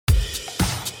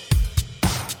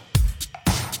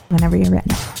Whenever you're ready.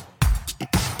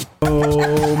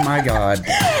 Oh my God.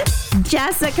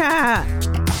 Jessica! I've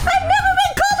never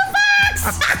been called a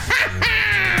fox!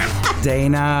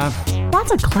 Dana.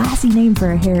 That's a classy name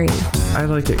for a Harry. I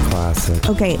like it classic.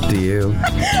 Okay. Do you?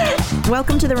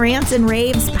 Welcome to the Rants and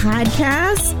Raves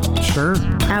podcast. Sure.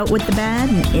 Out with the bad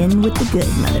and in with the good,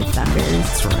 motherfuckers.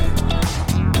 That's right.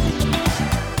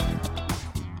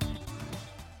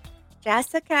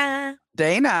 Jessica.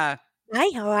 Dana. Hi,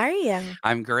 how are you?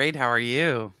 I'm great. How are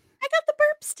you? I got the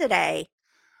burps today.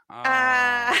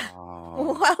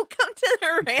 Oh. Welcome to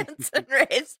the Rants and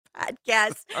Raves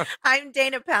podcast. I'm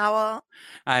Dana Powell.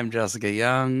 I'm Jessica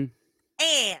Young.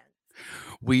 And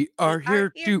we are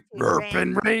here to burp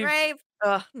and rave.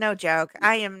 Oh, no joke.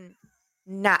 I am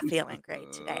not feeling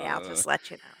great today. I'll just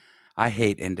let you know. I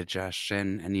hate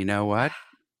indigestion. And you know what?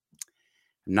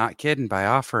 I'm not kidding by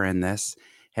offering this.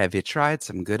 Have you tried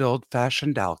some good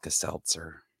old-fashioned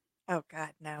Alka-Seltzer? Oh,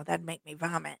 God, no. That'd make me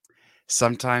vomit.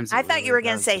 Sometimes I thought you were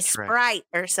going to say Sprite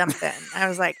or something. I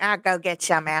was like, I'll go get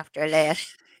some after this.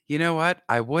 You know what?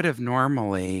 I would have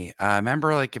normally,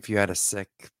 remember like if you had a sick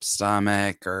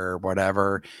stomach or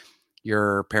whatever,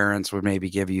 your parents would maybe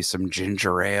give you some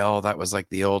ginger ale. That was like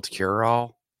the old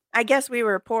cure-all. I guess we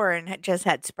were poor and just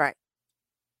had Sprite.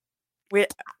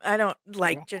 I don't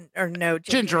like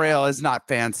ginger ale is not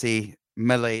fancy,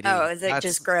 milady. Oh, is it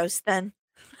just gross then?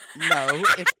 No,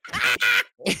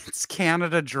 it's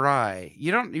Canada Dry.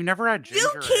 You never had ginger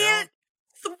ale? You can't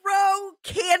throw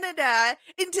Canada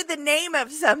into the name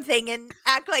of something and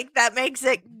act like that makes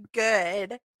it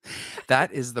good.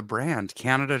 That is the brand.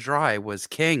 Canada Dry was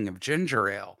king of ginger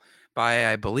ale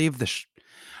by, I believe,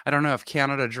 I don't know if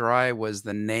Canada Dry was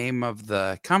the name of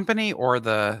the company or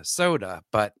the soda,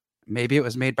 but maybe it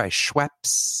was made by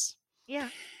Schweppes. Yeah.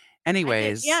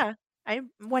 Anyways. I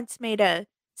once made a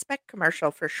spec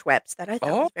commercial for Schweppes that I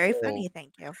thought was very funny.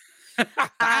 Thank you.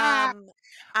 I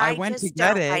went to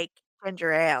get it. Like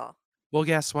ginger ale. Well,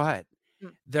 guess what?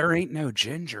 There ain't no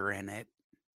ginger in it.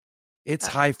 It's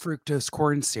high fructose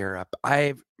corn syrup.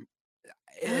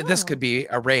 This could be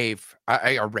a rant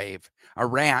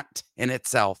in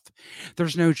itself.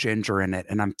 There's no ginger in it,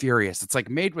 and I'm furious. It's like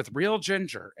made with real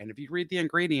ginger, and if you read the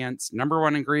ingredients, number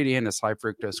one ingredient is high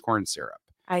fructose corn syrup.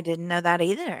 I didn't know that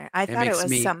either. I thought it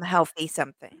was some healthy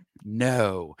something.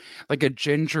 No, like a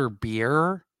ginger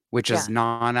beer, which is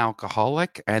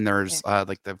non-alcoholic, and there's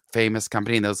like the famous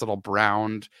company in those little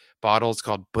brown bottles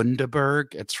called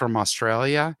Bundaberg. It's from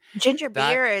Australia. Ginger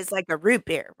beer is like a root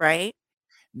beer, right?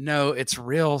 No, it's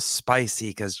real spicy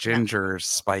because ginger is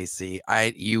spicy.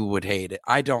 You would hate it.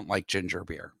 I don't like ginger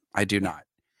beer. I do not.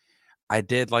 I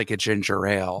did like a ginger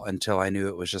ale until I knew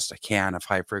it was just a can of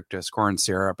high fructose corn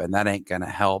syrup, and that ain't going to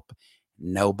help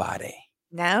nobody.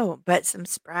 No, but some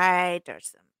Sprite or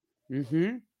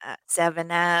some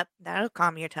 7-Up, that'll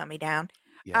calm your tummy down.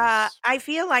 Yes. I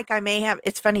feel like I may have,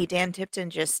 it's funny, Dan Tipton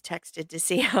just texted to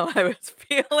see how I was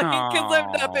feeling because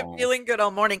I've not been feeling good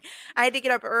all morning. I had to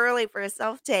get up early for a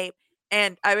self-tape,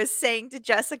 and I was saying to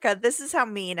Jessica, this is how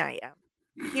mean I am.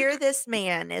 Here this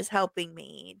man is helping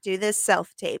me do this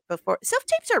self-tape before.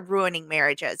 Self-tapes are ruining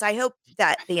marriages. I hope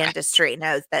that the industry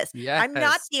knows this. Yes. I'm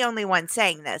not the only one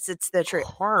saying this. It's the truth.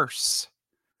 Of course.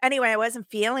 Anyway, I wasn't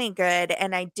feeling good,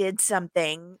 and I did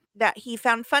something that he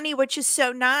found funny, which is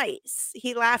so nice.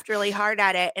 He laughed really hard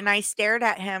at it, and I stared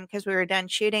at him because we were done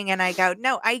shooting, and I go,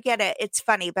 no, I get it. It's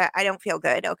funny, but I don't feel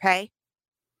good, okay?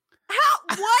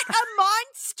 What a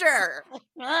monster!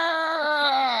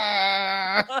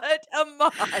 What a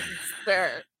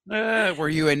monster. Were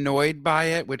you annoyed by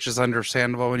it, which is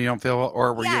understandable when you don't feel well,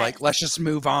 or were you like, let's just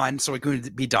move on so we can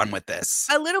be done with this?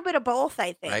 A little bit of both,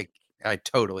 I think. I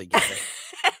totally get it.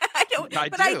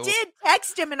 I did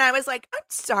text him and I was like, I'm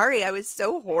sorry. I was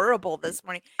so horrible this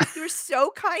morning. You were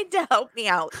so kind to help me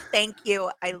out. Thank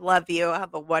you. I love you.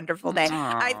 Have a wonderful day.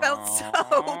 I felt so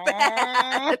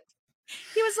bad.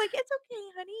 He was like, it's okay,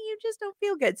 honey. You just don't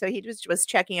feel good. So he just was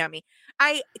checking on me.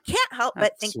 I can't help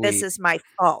but think this is my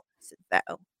fault,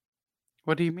 though.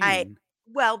 What do you mean?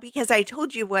 Because I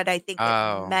told you what I think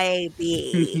it may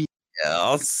be.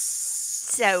 Yes.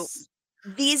 So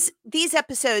these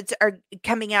episodes are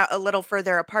coming out a little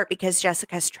further apart because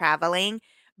Jessica's traveling.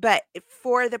 But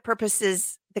for the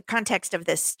purposes, the context of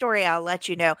this story, I'll let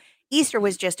you know. Easter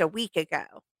was just a week ago.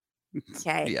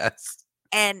 Okay. Yes.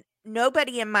 And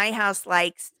nobody in my house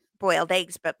likes boiled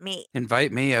eggs but me.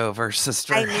 Invite me over,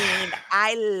 sister. I mean,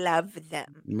 I love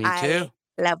them. Me too. I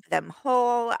love them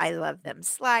whole. I love them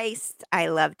sliced. I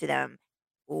loved them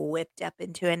whipped up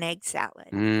into an egg salad.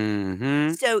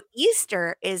 Mm-hmm. So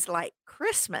Easter is like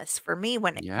Christmas for me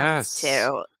when it comes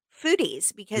to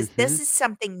foodies because this is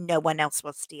something no one else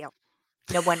will steal.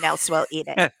 No one else will eat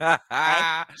it.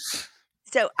 Okay?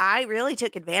 So I really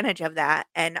took advantage of that,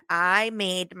 and I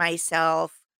made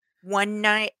myself one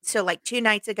night so, like, 2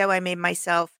 nights ago, I made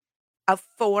myself a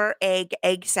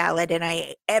 4-egg salad, and I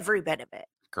ate every bit of it,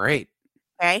 Great.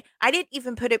 okay? I didn't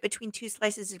even put it between 2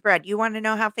 slices of bread. You wanna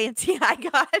know how fancy I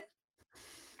got?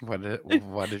 What did you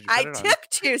I put it on? took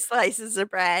 2 slices of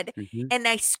bread, Mhm. and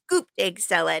I scooped egg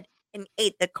salad and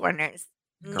ate the corners,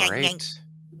 Great.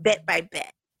 bit by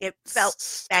bit. It felt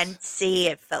fancy,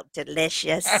 it felt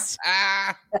delicious.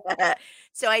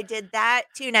 So I did that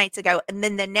 2 nights ago, and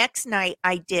then the next night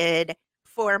I did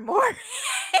 4 more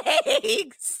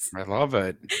eggs. I love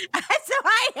it. So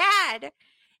I had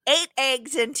 8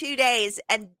 eggs in 2 days,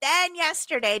 and then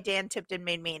yesterday, Dan Tipton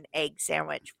made me an egg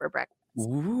sandwich for breakfast.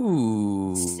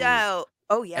 Ooh. So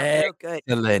oh, yeah, they're good.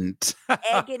 Excellent.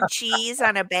 Egg and cheese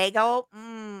on a bagel,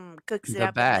 cooks it The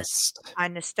up best.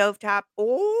 on the stovetop.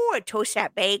 Oh, and toast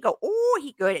that bagel. Oh,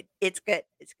 he good. It's good.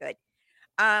 It's good.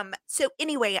 So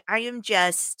anyway, I am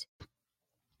just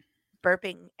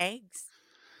burping eggs,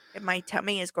 and my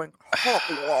tummy is going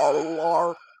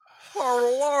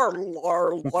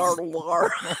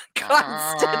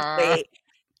constantly,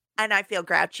 and I feel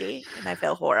grouchy, and I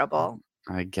feel horrible.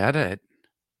 I get it.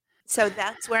 So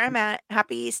that's where I'm at.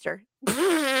 Happy Easter. It's not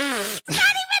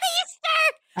even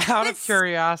Easter! Out of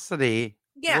curiosity,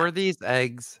 Yeah. were these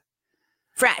eggs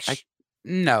Fresh.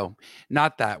 no,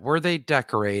 not that. Were they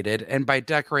decorated? And by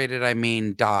decorated, I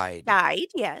mean dyed. Dyed,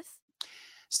 yes.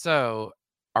 So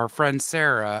our friend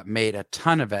Sarah made a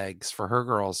ton of eggs for her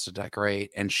girls to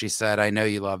decorate. And she said, I know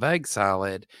you love egg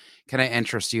salad. Can I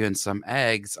interest you in some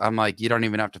eggs? I'm like, you don't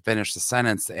even have to finish the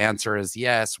sentence. The answer is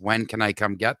yes. When can I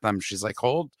come get them? She's like,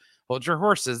 hold your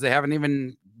horses. They haven't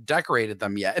even decorated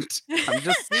them yet. I'm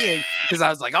just seeing because I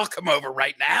was like, I'll come over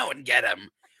right now and get them.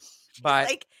 But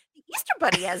like, the Easter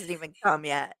Bunny hasn't even come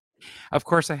yet. Of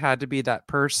course, I had to be that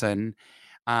person.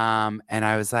 And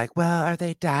I was like, well, are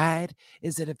they dyed?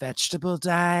 Is it a vegetable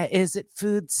dye? Is it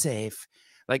food safe?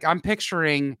 Like, I'm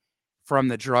picturing from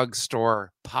the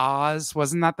drugstore, Pause.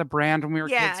 Wasn't that the brand when we were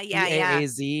kids? Yeah.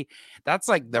 PAAZ. That's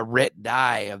like the Rit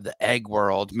dye of the egg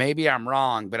world. Maybe I'm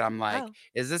wrong, but I'm like,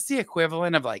 is this the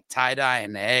equivalent of like tie dye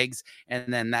and eggs?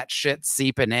 And then that shit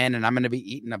seeping in, and I'm going to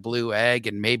be eating a blue egg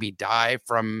and maybe dye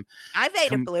from. I've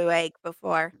ate a blue egg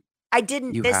before. I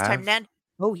didn't You this have? time.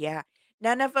 Oh, yeah.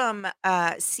 None of them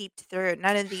seeped through.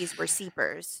 None of these were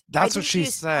seepers. That's what she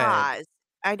said. Pause.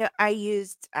 I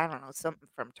used, I don't know, something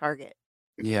from Target.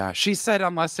 Yeah, she said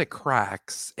unless it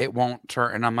cracks, it won't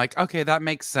turn. And I'm like, okay, that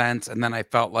makes sense. And then I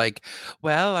felt like,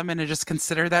 well, I'm going to just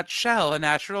consider that shell a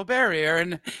natural barrier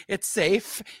and it's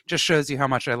safe. Just shows you how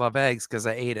much I love eggs because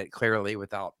I ate it clearly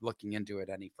without looking into it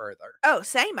any further. Oh,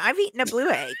 same. I've eaten a blue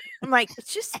egg. I'm like,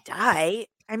 it's just dye.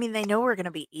 I mean, they know we're going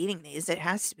to be eating these. It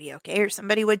has to be okay, or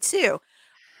somebody would sue.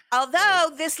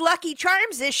 Although this Lucky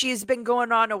Charms issue's been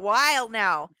going on a while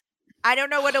now. I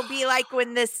don't know what it'll be like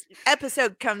when this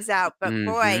episode comes out, but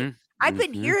boy, I've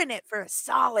been hearing it for a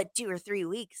solid 2 or 3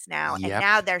 weeks now, and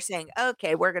now they're saying,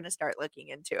 "Okay, we're gonna start looking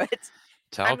into it."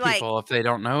 Tell people if they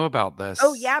don't know about this.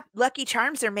 Oh, yeah, Lucky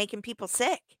Charms are making people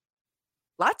sick.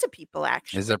 Lots of people,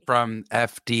 actually. Is it from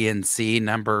FD&C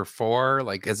number 4?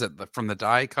 Like, is it from the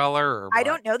dye color or what? I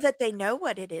don't know that they know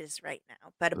what it is right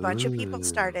now, but a bunch of people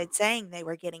started saying they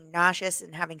were getting nauseous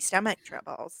and having stomach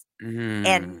troubles.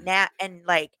 And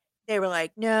like, they were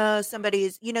like, no,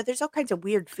 somebody's, there's all kinds of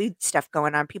weird food stuff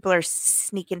going on. People are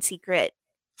sneaking secret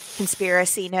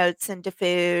conspiracy notes into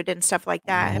food and stuff like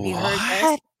that. Have you heard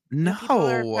this? No. People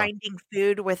are finding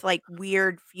food with like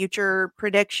weird future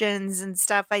predictions and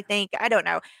stuff, I think. I don't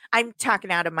know. I'm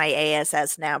talking out of my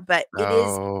ASS now, but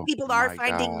people are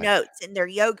finding notes in their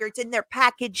yogurts and their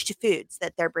packaged foods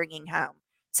that they're bringing home.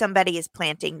 Somebody is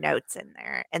planting notes in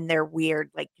there and they're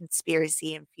weird, like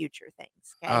conspiracy and future things.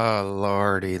 Okay? Oh,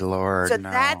 Lordy, Lord. So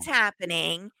that's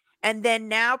happening. And then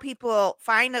now people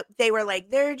they were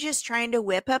like, they're just trying to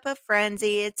whip up a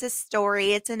frenzy. It's a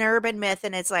story. It's an urban myth.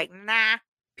 And it's like, nah,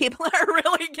 people are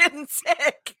really getting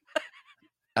sick.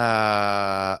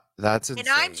 That's insane. And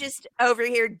I'm just over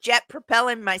here jet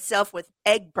propelling myself with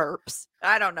egg burps.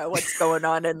 I don't know what's going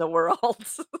on in the world.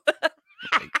 Oh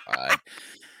my God.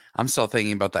 I'm still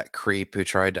thinking about that creep who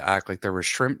tried to act like there were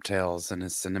shrimp tails in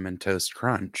his Cinnamon Toast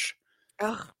Crunch.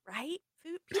 Oh, right?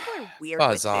 People are weird.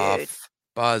 Buzz off.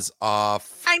 Buzz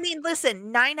off. I mean,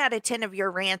 listen, 9 out of 10 of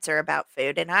your rants are about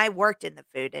food, and I worked in the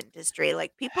food industry.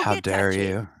 Like, people How get dare touchy.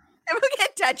 you? People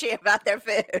get touchy about their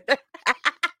food.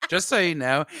 Just so you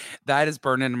know, that is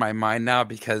burned into my mind now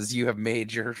because you have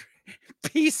made your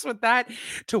peace with that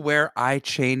to where I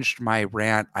changed my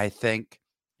rant, I think,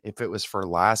 if it was for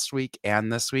last week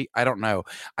and this week. I don't know.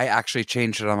 I actually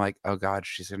changed it. I'm like, oh God,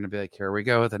 she's going to be like, here we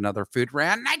go with another food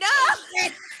rant. And I know.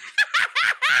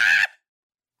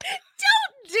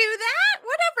 Don't do that.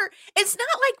 Whatever. It's not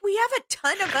like we have a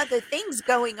ton of other things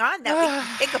going on that we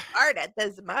can pick apart at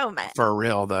this moment. For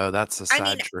real, though. That's the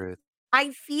sad truth.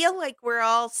 I feel like we're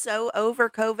all so over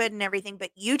COVID and everything,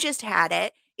 but you just had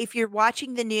it. If you're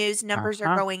watching the news, numbers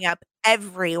are going up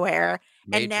everywhere.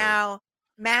 Major. And now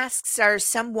masks are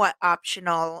somewhat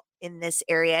optional in this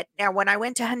area. Now, when I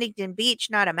went to Huntington Beach,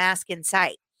 not a mask in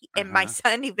sight. And my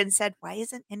son even said, why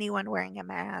isn't anyone wearing a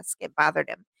mask? It bothered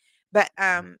him. But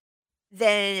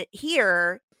then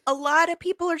here, a lot of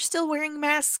people are still wearing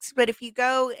masks. But if you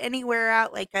go anywhere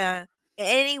out, like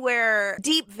anywhere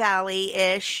Deep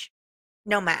Valley-ish,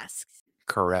 no masks.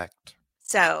 Correct.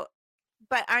 So,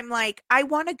 but I'm like, I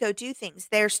want to go do things.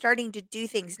 They're starting to do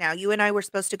things now. You and I were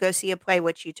supposed to go see a play,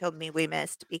 which you told me we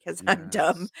missed because I'm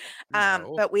dumb.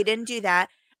 No. But we didn't do that.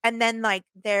 And then like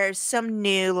there's some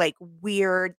new like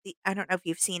weird, I don't know if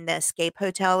you've seen the Escape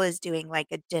Hotel is doing like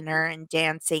a dinner and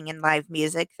dancing and live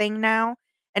music thing now.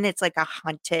 And it's like a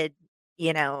haunted,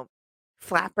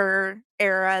 flapper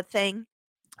era thing.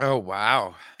 Oh,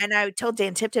 wow. And I told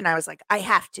Dan Tipton, I was like, I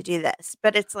have to do this.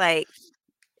 But it's like,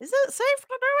 is it safe to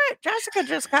do it? Jessica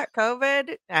just got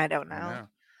COVID. I don't know.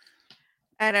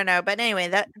 I don't know. But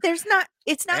anyway, it's not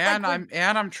and like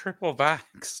I'm triple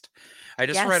vaxxed. I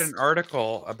just read an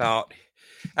article about,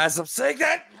 as I'm saying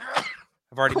that,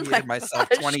 I've already muted myself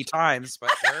 20 times,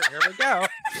 but here we go.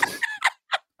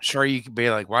 Sure, you could be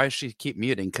like, why does she keep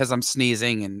muting? Because I'm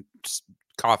sneezing and just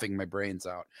coughing my brains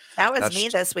out. That was me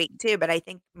this week too, but I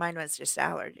think mine was just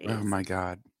allergies. Oh my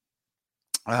God.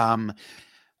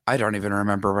 I don't even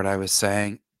remember what I was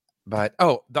saying, but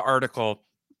the article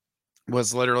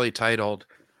was literally titled,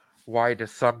 why do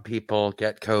some people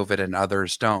get COVID and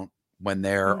others don't when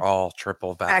they're all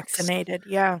triple vaccinated?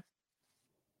 Yeah.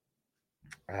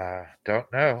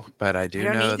 Don't know, but I do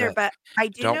know either, that but I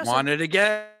don't want it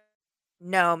again.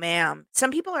 No, ma'am.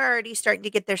 Some people are already starting to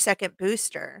get their second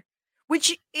booster,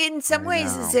 which in some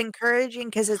ways is encouraging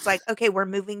because it's like, okay, we're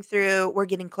moving through, we're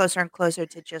getting closer and closer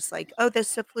to just like, oh,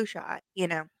 this is a flu shot,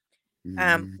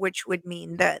 which would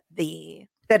mean that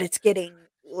it's getting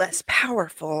less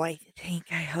powerful, I think,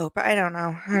 I hope. I don't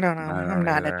know. I'm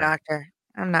not a doctor.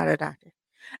 I'm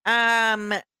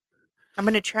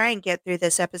going to try and get through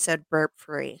this episode burp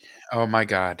free. Oh my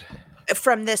God.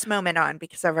 From this moment on,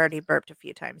 because I've already burped a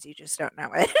few times. You just don't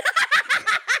know it.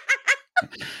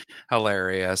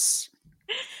 Hilarious.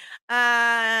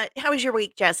 How was your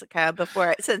week, Jessica,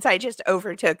 since I just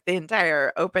overtook the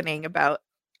entire opening about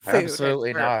food?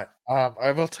 Absolutely not.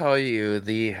 I will tell you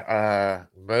the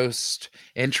most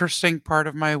interesting part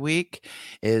of my week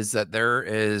is that there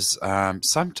is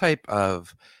some type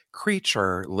of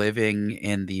creature living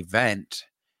in the vent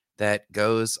that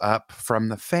goes up from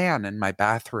the fan in my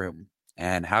bathroom.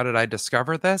 And how did I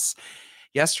discover this?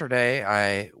 Yesterday,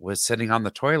 I was sitting on the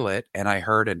toilet and I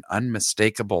heard an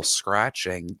unmistakable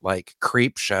scratching, like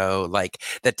creep show, like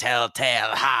the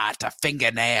telltale heart, a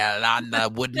fingernail on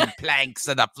the wooden planks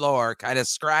of the floor, kind of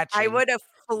scratching. I would have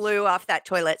flew off that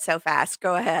toilet so fast.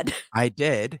 Go ahead. I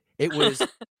did. It was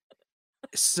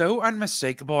so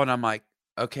unmistakable. And I'm like,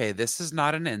 okay, this is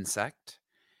not an insect.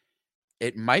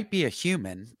 It might be a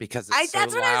human because it's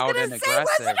so loud and aggressive.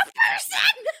 Was it a person?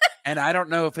 And I don't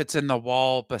know if it's in the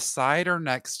wall beside or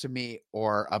next to me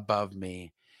or above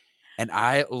me. And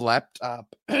I leapt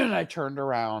up and I turned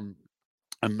around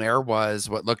and there was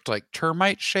what looked like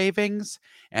termite shavings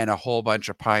and a whole bunch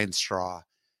of pine straw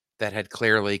that had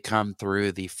clearly come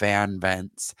through the fan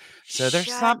vents. So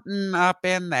there's something up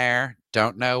in there.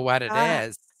 Don't know what it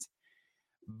is.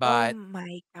 But oh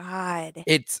my God.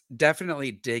 It's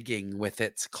definitely digging with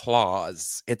its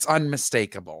claws. It's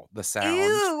unmistakable, the sound.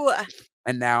 Ew.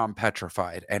 And now I'm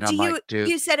petrified. And I'm like, dude.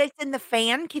 You said it's in the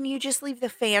fan. Can you just leave the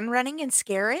fan running and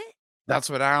scare it? That's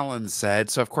what Alan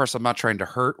said. So, of course, I'm not trying to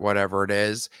hurt whatever it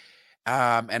is.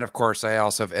 And, of course, I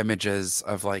also have images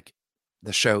of, like,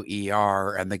 the show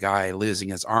ER and the guy losing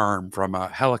his arm from a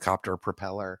helicopter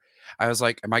propeller. I was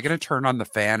like, am I going to turn on the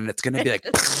fan and it's going to be like...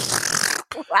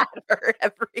 splatter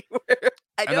everywhere.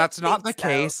 And that's not the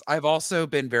case. I've also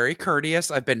been very courteous.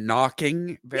 I've been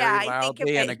knocking very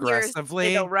loudly and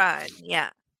aggressively. It'll run. Yeah.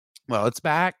 Well, it's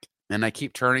back. And I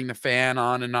keep turning the fan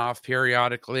on and off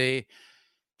periodically,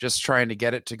 just trying to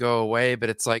get it to go away. But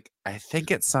it's like, I think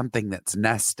it's something that's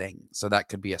nesting. So that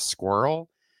could be a squirrel.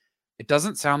 It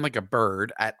doesn't sound like a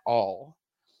bird at all.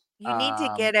 You need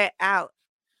to get it out.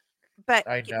 But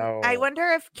I know. I wonder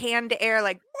if canned air,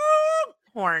 like,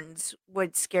 horns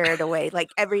would scare it away. Like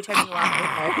every time you walk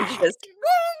in there, just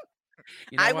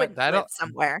You know I what? wouldn't live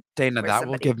somewhere Dana, where that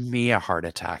will somebody give me a heart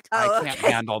attack. I Oh, can't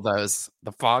okay. handle those.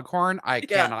 The foghorn, I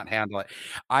Yeah. cannot handle it.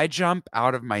 I jump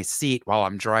out of my seat while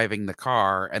I'm driving the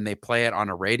car and they play it on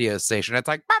a radio station. It's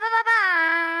like, "Ba, ba, ba,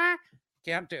 ba."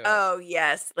 Can't do it. Oh,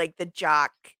 yes, like the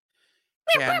jock.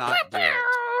 Cannot do it.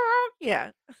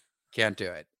 Yeah. Can't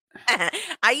do it.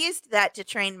 I used that to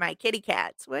train my kitty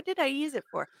cats. What did I use it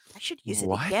for? I should use it again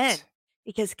What?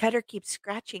 because Cutter keeps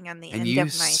scratching on the And end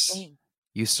of my thing.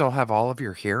 you still have all of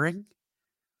your hearing?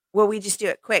 Well, we just do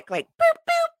it quick, like boop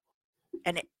boop,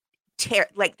 and it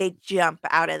like they jump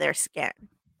out of their skin.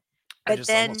 I But just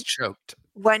then almost choked.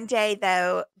 one day,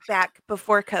 though, back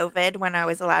before COVID, when I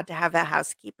was allowed to have a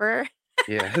housekeeper,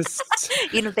 Yes.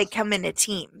 they come in a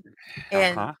team,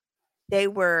 and Uh-huh. they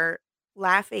were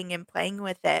laughing and playing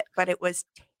with it, but it was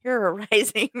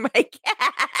terrorizing my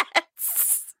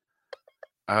cats.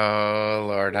 Oh,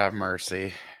 Lord have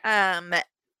mercy.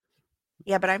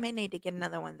 Yeah, but I may need to get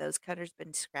another one. Those Cutter's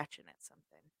been scratching at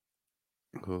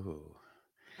something. Ooh.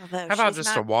 Although How about she's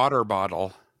just a not water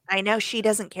bottle? I know she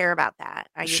doesn't care about that.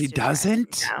 I She used to scratch.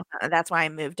 doesn't? No, that's why I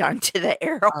moved on to the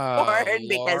air Oh, horn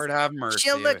because Lord have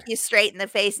she'll mercy. look you straight in the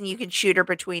face and you can shoot her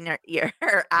between her She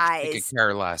could eyes.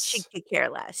 care She less. could care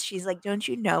less. She's like, "Don't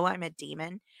you know I'm a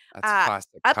demon?" That's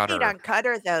classic Update Cutter. on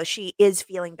Cutter though, she is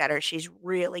feeling better. She's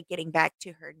really getting back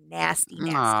to her nasty,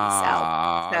 nasty self.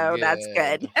 Aw, So that's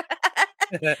good.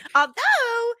 good.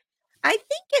 Although I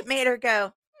think it made her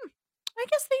go, I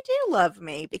guess they do love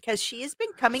me because she has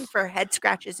been coming for head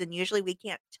scratches and usually we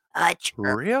can't touch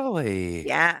her. Really?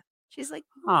 Yeah. She's like,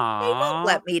 they won't Aw.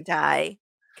 let me die.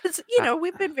 Because,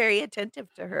 we've been very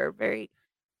attentive to her. We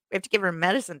have to give her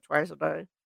medicine twice a day.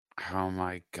 Oh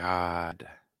my God.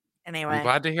 I'm Anyway.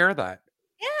 glad to hear that.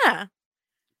 Yeah.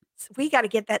 So we got to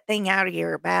get that thing out of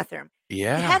your bathroom.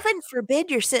 Yeah. Heaven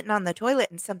forbid you're sitting on the toilet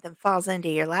and something falls into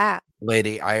your lap.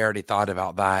 Lady, I already thought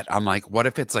about that. I'm like, what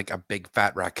if it's like a big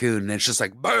fat raccoon and it's just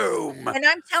like, boom? And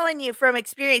I'm telling you from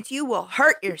experience, you will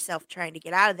hurt yourself trying to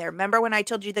get out of there. Remember when I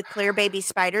told you the clear baby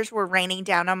spiders were raining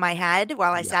down on my head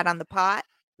while I Yeah. sat on the pot?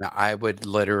 Now, I would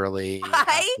literally have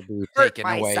to be hurt taken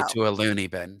away myself. to a loony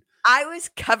bin. I was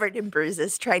covered in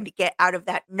bruises trying to get out of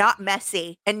that not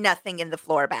messy and nothing in the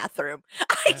floor bathroom.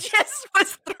 I just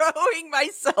was throwing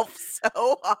myself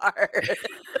so hard.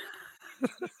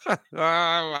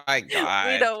 Oh my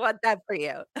God. We don't want that for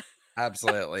you.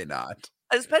 Absolutely not.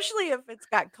 Especially if it's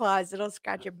got claws, it'll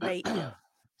scratch and bite you.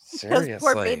 Seriously. Those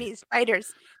poor baby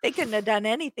spiders, they couldn't have done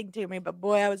anything to me, but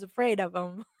boy, I was afraid of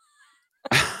them.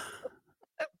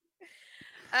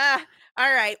 All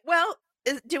right. Well,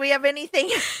 do we have anything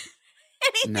else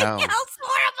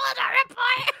horrible to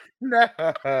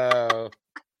report? No.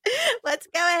 Let's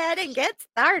go ahead and get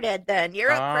started then.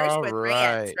 You're up first with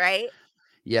rants, right?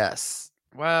 Yes.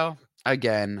 Well,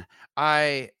 again,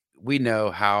 we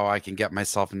know how I can get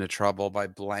myself into trouble by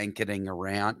blanketing a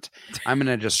rant. I'm going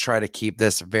to just try to keep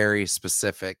this very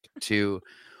specific to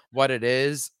what it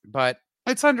is, but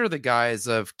it's under the guise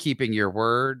of keeping your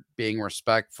word, being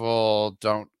respectful,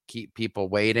 don't keep people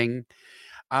waiting.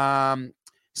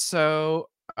 So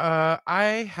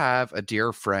I have a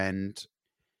dear friend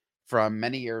from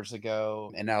many years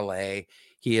ago in LA.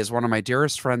 He is one of my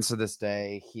dearest friends to this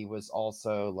day. He was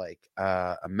also like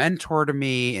a mentor to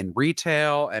me in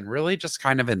retail and really just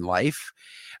kind of in life.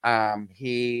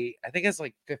 He, I think, is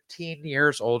like 15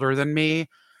 years older than me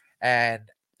and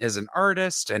is an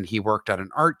artist, and he worked at an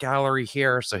art gallery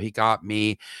here. So he got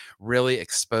me really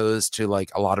exposed to like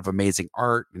a lot of amazing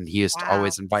art, and he used to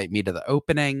always invite me to the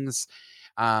openings.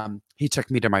 He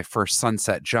took me to my first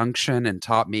Sunset Junction and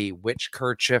taught me which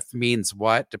kerchief means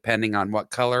what, depending on what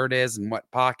color it is and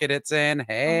what pocket it's in.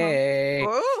 Hey,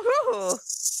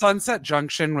 Sunset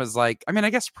Junction was like, I mean, I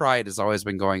guess Pride has always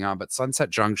been going on, but Sunset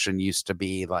Junction used to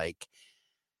be like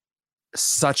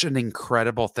such an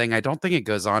incredible thing. I don't think it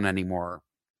goes on anymore.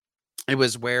 It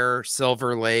was where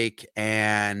Silver Lake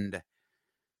and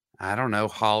I don't know,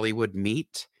 Hollywood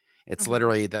meet. It's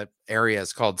literally the area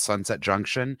is called Sunset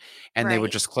Junction, and they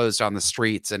would just close down the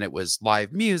streets, and it was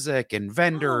live music and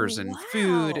vendors and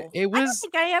food. It was, I don't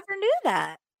think I ever knew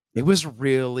that. It was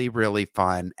really, really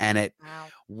fun, and it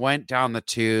went down the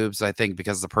tubes, I think,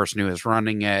 because the person who was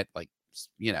running it, like,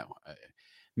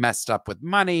 messed up with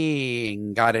money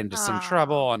and got into some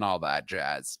trouble and all that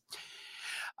jazz.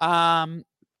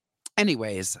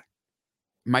 Anyways,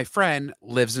 my friend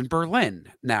lives in Berlin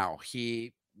now.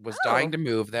 He was dying to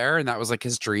move there, and that was like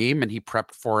his dream, and he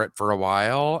prepped for it for a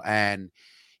while, and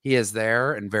he is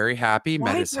there and very happy.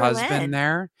 Met his husband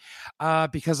there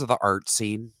because of the art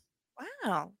scene.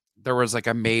 Wow. There was like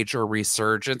a major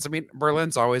resurgence. I mean,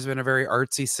 Berlin's always been a very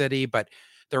artsy city, but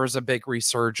there was a big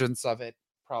resurgence of it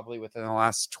probably within the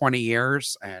last 20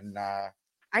 years. And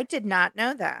I did not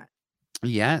know that.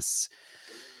 yes.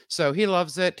 So he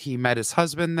loves it. He met his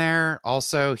husband there.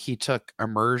 Also, he took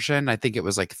immersion. I think it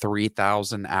was like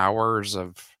 3,000 hours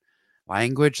of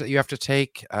language that you have to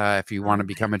take if you Oh want to my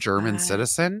become a German God.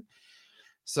 citizen.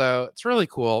 So it's really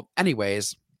cool.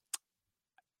 Anyways,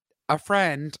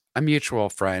 a mutual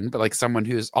friend, but like someone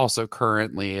who's also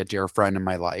currently a dear friend in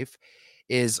my life,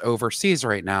 is overseas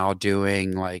right now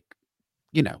doing like,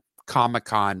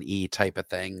 Comic-Con type of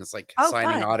things, like Oh,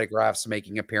 signing fun. autographs,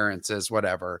 making appearances,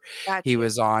 whatever. Got He you.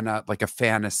 was on like a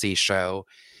fantasy show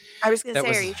I was gonna that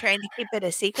say, are was you trying to keep it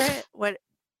a secret? What?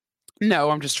 no,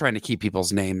 I'm just trying to keep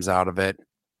people's names out of it to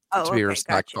Oh, be okay,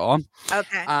 gotcha. respectful.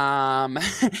 Okay. Um,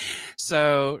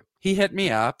 so he hit me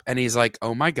up and he's like,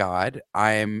 "Oh my God,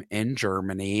 I'm in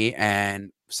Germany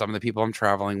and some of the people I'm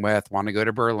traveling with want to go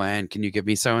to Berlin. Can you give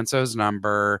me so and so's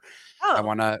number? I Oh,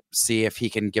 want to see if he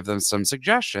can give them some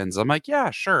suggestions." I'm like,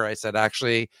 "Yeah, sure." I said,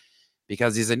 "Actually,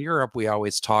 because he's in Europe, we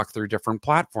always talk through different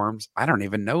platforms. I don't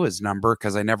even know his number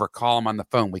because I never call him on the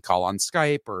phone. We call on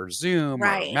Skype or Zoom or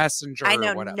right. Messenger I or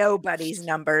know whatever." nobody's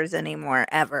numbers anymore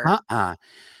ever. Uh-uh.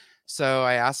 So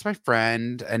I asked my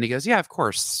friend, and he goes, "Yeah, of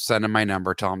course. Send him my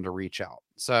number. Tell him to reach out."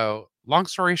 So, long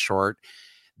story short,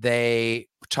 they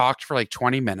talked for like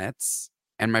 20 minutes.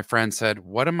 And my friend said,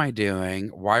 "What am I doing?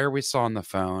 Why are we still on the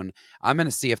phone? I'm going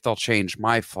to see if they'll change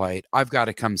my flight. I've got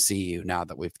to come see you now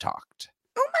that we've talked."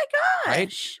 Oh my Right.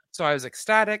 gosh. So I was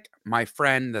ecstatic. My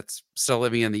friend that's still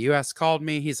living in the US called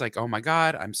me. He's like, "Oh my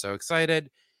God, I'm so excited.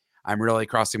 I'm really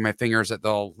crossing my fingers that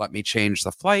they'll let me change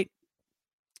the flight.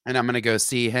 And I'm going to go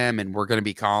see him and we're going to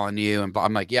be calling you." And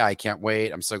I'm like, "Yeah, I can't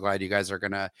wait. I'm so glad you guys are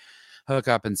going to hook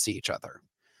up and see each other."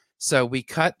 So we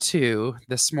cut to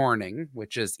this morning,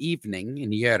 which is evening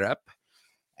in Europe.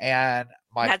 And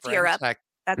my That's friend Europe. text.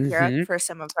 That's Europe Mhm. for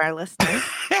some of our listeners.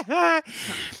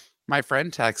 My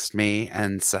friend texted me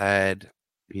and said,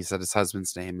 he said his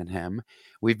husband's name and him.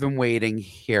 "We've been waiting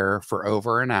here for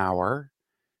over an hour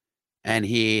and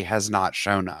he has not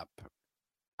shown up.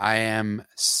 I am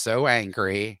so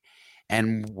angry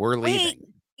and we're Wait,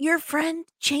 leaving." your friend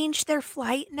changed their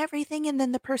flight and everything, and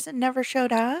then the person never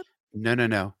showed up? No, no,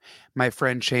 no. My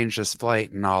friend changed his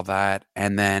flight and all that.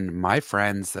 And then my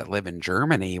friends that live in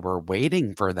Germany were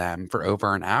waiting for them for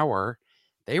over an hour.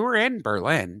 They were in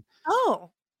Berlin.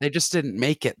 Oh. They just didn't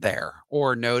make it there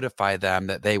or notify them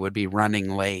that they would be running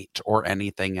late or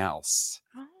anything else.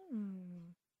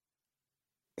 Oh.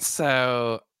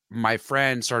 So my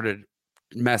friend started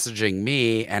messaging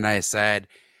me and I said,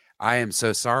 "I am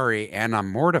so sorry and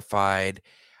I'm mortified.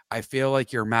 I feel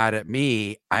like you're mad at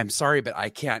me. I'm sorry, but I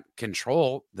can't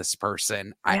control this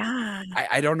person. I Yeah. I,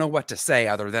 I don't know what to say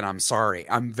other than I'm sorry.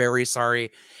 I'm very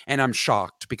sorry. And I'm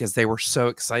shocked because they were so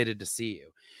excited to see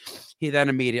you." He then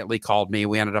immediately called me.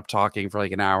 We ended up talking for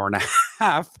like an hour and a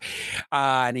half.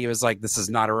 And he was like, "This is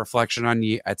not a reflection on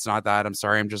you. It's not that. I'm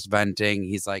sorry. I'm just venting."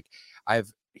 He's like,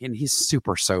 and he's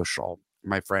super social,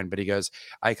 my friend, but he goes,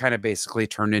 "I kind of basically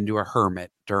turned into a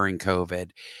hermit during COVID.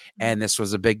 Mm. And this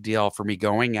was a big deal for me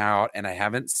going out. And I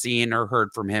haven't seen or heard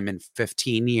from him in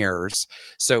 15 years.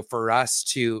 So for us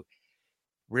to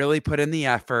really put in the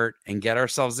effort and get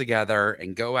ourselves together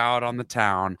and go out on the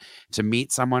town to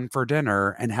meet someone for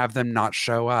dinner and have them not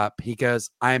show up," he goes,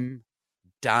 "I'm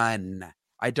done.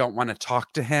 I don't want to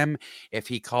talk to him. If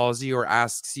he calls you or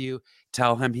asks you,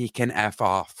 tell him he can F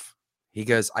off." He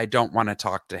goes, "I don't want to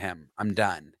talk to him. I'm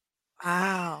done."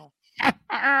 Wow.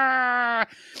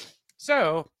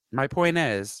 So, my point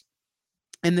is,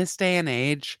 in this day and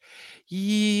age,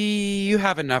 you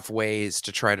have enough ways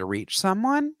to try to reach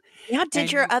someone. Yeah,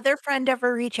 did your And other friend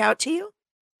ever reach out to you?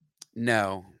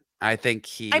 no, I think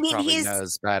I he mean, probably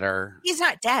knows better. he's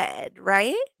not dead,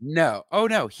 right? No. Oh,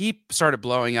 no, he started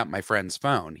blowing up my friend's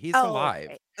phone. He's Oh, alive.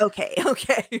 okay. Okay,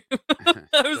 okay.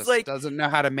 I was Just like, doesn't know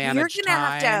how to "You're manage gonna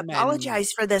have to time and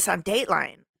apologize for this on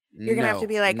Dateline." You're gonna have to no,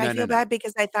 be like, "I no, no, feel no. bad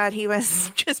because I thought he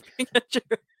was just being a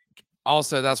jerk."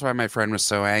 Also, that's why my friend was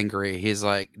so angry. He's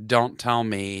like, "Don't tell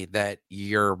me that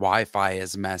your Wi-Fi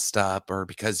is messed up or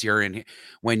because you're in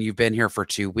when you've been here for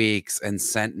 2 weeks and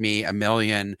sent me a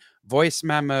million voice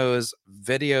memos,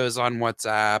 videos on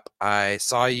WhatsApp. I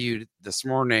saw you this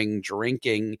morning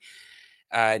drinking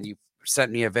and you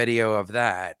sent me a video of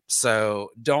that.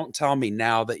 So don't tell me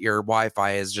now that your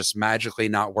Wi-Fi is just magically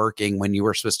not working when you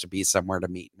were supposed to be somewhere to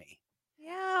meet me."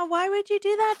 Yeah, why would you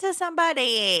do that to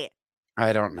somebody?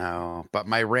 I don't know, but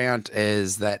my rant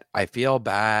is that I feel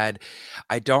bad.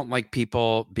 I don't like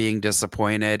people being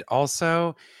disappointed.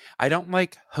 Also, I don't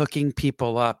like hooking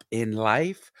people up in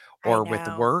life I or with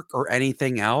know. work or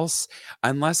anything else,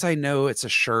 unless I know it's a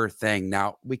sure thing.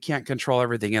 Now, we can't control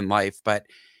everything in life, but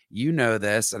you know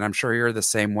this, and I'm sure you're the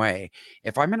same way.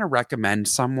 If I'm going to recommend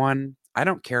someone, I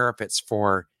don't care if it's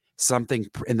for something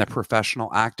in the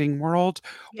professional acting world,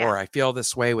 Yeah. or I feel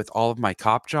this way with all of my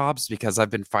cop jobs because I've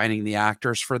been finding the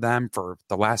actors for them for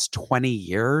the last 20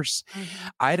 years.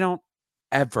 Mhm. I don't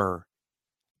ever,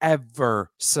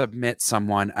 ever submit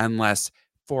someone unless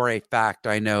for a fact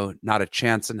I know not a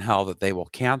chance in hell that they will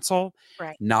cancel,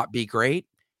 Right. not be great,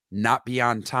 not be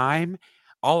on time,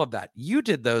 all of that. You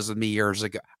did those with me years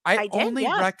ago. I I did, only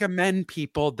yeah. recommend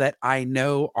people that I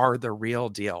know are the real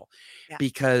deal Yeah.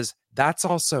 because that's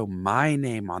also my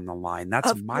name on the line.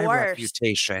 That's Of my course.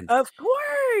 reputation. Of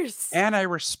course. And I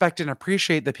respect and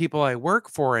appreciate the people I work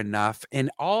for enough in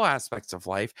all aspects of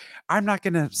life. I'm not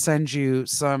going to send you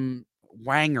some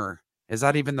wanger. Is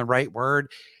that even the right word?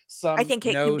 I Some think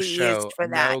it can no be used show, for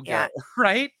that, no yeah. go,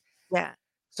 right? Yeah.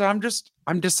 So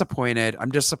I'm disappointed. I'm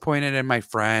disappointed in my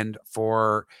friend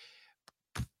for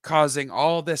causing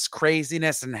all this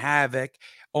craziness and havoc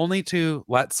only to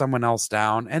let someone else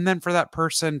down and then for that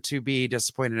person to be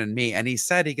disappointed in me. And he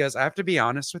said, he goes, I have to be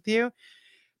honest with you.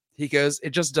 He goes,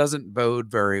 it just doesn't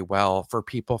bode very well for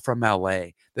people from LA.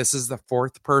 This is the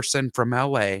fourth person from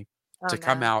LA Oh, to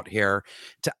come no. out here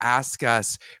to ask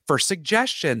us for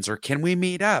suggestions or can we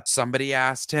meet up? Somebody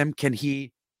asked him, can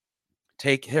he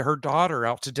take her daughter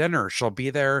out to dinner? She'll be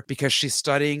there because she's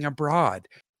studying abroad.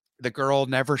 The girl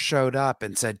never showed up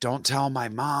and said, don't tell my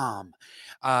mom.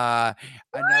 Uh,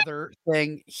 Another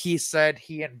thing, he said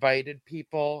he invited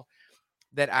people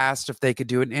that asked if they could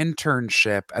do an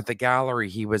internship at the gallery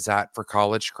he was at for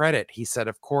college credit. He said,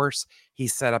 of course, he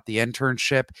set up the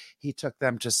internship. He took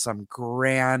them to some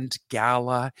grand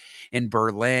gala in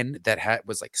Berlin that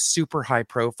was like super high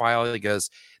profile. He goes,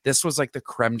 this was like the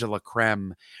creme de la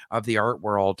creme of the art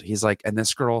world. He's like, and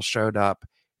this girl showed up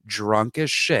drunk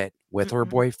as shit with her Mm-mm.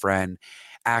 boyfriend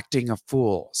acting a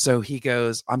fool. So he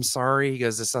goes, I'm sorry. He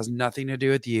goes, this has nothing to do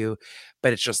with you,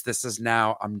 but it's just, this is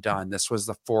now, I'm done. This was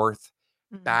the fourth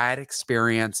Mm. bad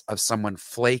experience of someone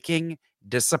flaking,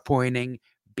 disappointing,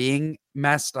 being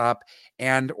messed up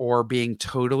and or being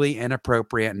totally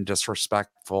inappropriate and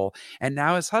disrespectful. And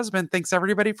now his husband thinks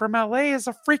everybody from LA is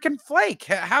a freaking flake.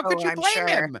 How could Oh, you I'm blame sure.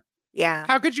 him? Yeah,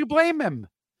 How could you blame him?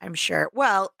 I'm sure.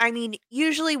 Well, I mean,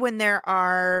 usually when there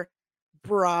are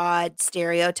broad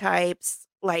stereotypes,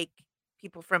 like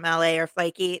people from LA are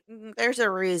flaky, there's a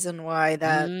reason why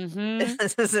that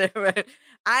Mhm.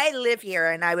 I live here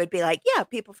and I would be like, yeah,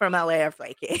 people from LA are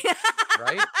flaky.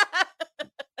 Right?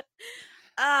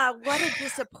 What a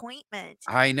disappointment.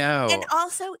 I And know.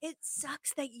 also, it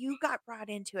sucks that you got brought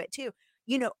into it too.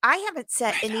 You know, I haven't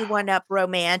set I anyone know. up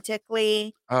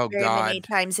romantically Oh very many God.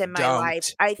 times in my life.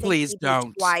 Don't. I think Please maybe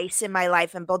don't. twice in my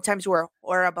life, and both times were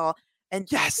horrible. And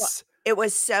well, Yes. it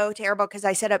was so terrible because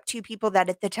I set up 2 people that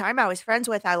at the time I was friends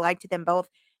with, I liked them both,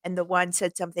 and the one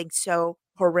said something so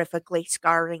horrifically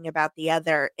scarring about the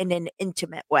other in an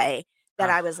intimate way that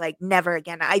Oh, I was like, "Never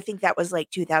again." I think that was, like,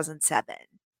 2007.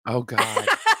 oh God.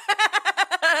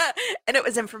 And it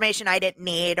was information I didn't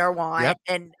need or want, Yep.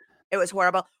 and it was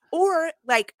horrible. Or,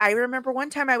 like, I remember one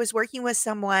time I was working with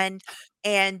someone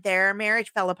and their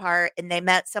marriage fell apart and they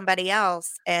met somebody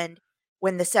else, and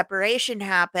when the separation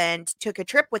happened, took a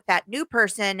trip with that new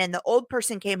person, and the old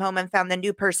person came home and found the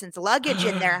new person's luggage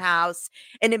in their house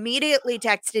and immediately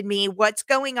texted me, "What's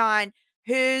going on?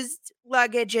 Whose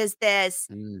luggage is this?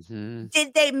 Mhm.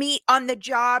 Did they meet on the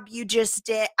job you just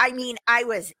did?" I mean, I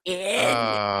was in.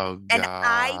 Oh And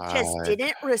I just God.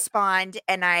 didn't respond,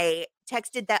 and I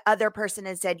texted that other person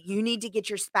and said, "You need to get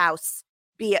your spouse,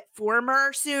 be it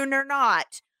former, soon, or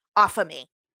not, off of me,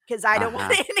 because I don't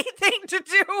want Uh-huh. anything to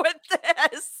do with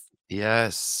this."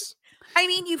 Yes. I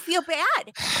mean, you feel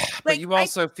bad. But Like, you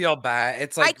also feel bad.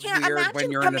 It's, I like, can't weird when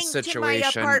imagine you're in a coming to my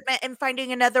situation. apartment and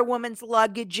finding another woman's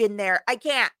luggage in there. I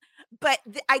can't. But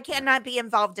I Yeah. cannot be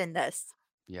involved in this,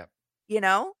 Yep. you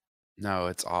know? No,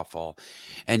 it's awful.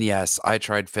 And yes, I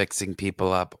tried fixing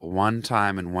people up one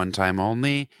time and one time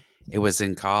only. It was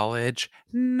in college.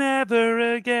 Never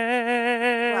Well,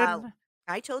 again.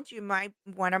 I told you my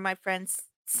one of my friends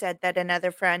said that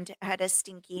another friend had a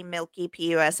stinky, milky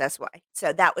PUSSY.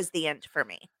 So that was the end for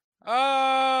me.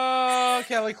 Oh,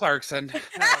 Kelly Clarkson.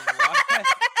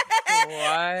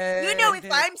 What? You know, if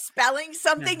What? I'm spelling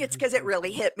something, it's because it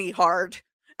really hit me hard.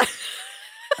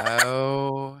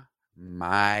 Oh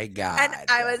my And God.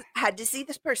 I had to see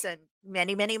this person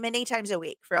many, many, many times a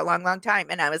week for a long, long time.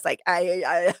 And I was like,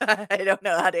 I I don't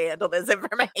know how to handle this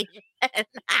information.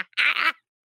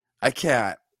 I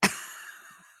can't.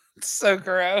 It's so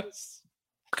gross.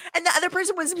 And the other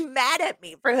person was mad at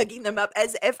me for hooking them up,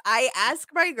 as if I ask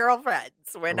my girlfriends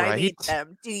when I meet Right?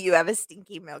 them, "Do you have a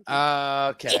stinky milky?"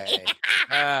 Okay.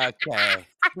 Okay.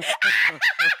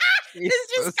 This just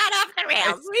Jesus got off the rails.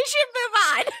 Christ. We should move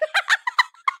on.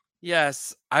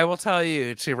 Yes, I will tell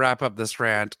you to wrap up this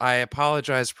rant. I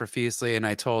apologized profusely and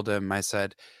I told him, I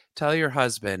said, tell your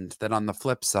husband that on the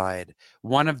flip side,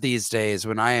 one of these days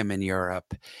when I am in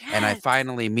Europe and I Yes.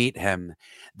 finally meet him,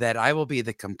 that I will be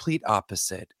the complete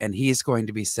opposite. And he's going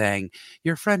to be saying,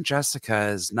 your friend Jessica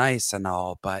is nice and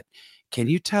all, but can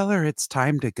you tell her it's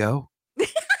time to go?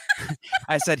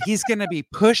 I said, he's going to be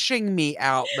pushing me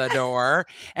out the door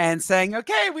and saying,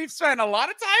 okay, we've spent a lot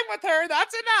of time with her.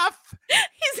 That's enough.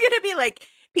 He's going to be like,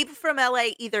 people from LA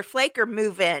either flake or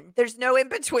move in. There's no in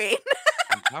between.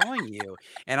 I'm telling you.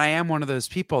 And I am one of those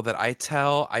people that I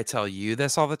tell you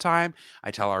this all the time.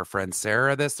 I tell our friend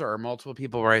Sarah this. There are multiple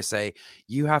people where I say,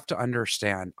 you have to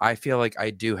understand. I feel like I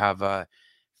do have a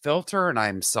filter and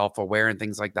I'm self-aware and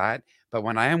things like that. But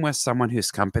when I am with someone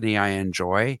whose company I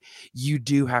enjoy, you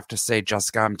do have to say,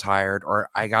 Jessica, I'm tired, or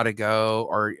I gotta go,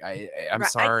 or I'm Right.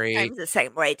 sorry. I'm the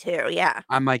same way too. Yeah.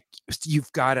 I'm like,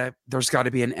 there's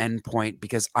gotta be an end point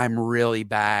because I'm really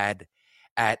bad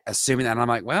at assuming that. And I'm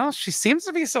like, well, she seems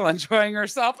to be still enjoying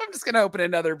herself. I'm just gonna open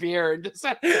another beer and just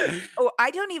Oh, I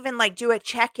don't even like do a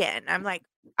check-in. I'm like,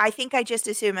 I think I just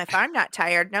assume if I'm not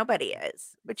tired, nobody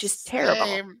is, which is terrible.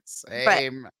 But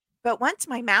Same. but once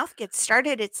my mouth gets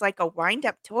started, it's like a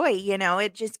wind-up toy,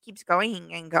 it just keeps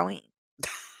going and going.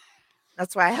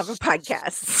 That's why I have a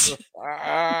podcast.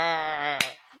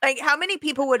 Like, how many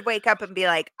people would wake up and be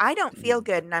like, "I don't feel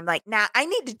good," and I'm like, "Nah, I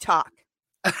need to talk."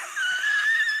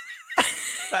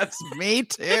 That's me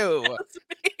too. That's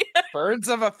me. Birds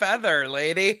of a feather,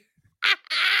 lady.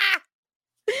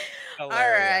 All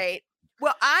right.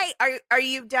 Well, are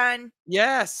you done?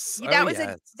 Yes. That Oh, was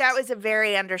yes. that was a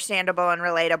very understandable and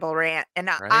relatable rant. And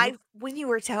Right? when you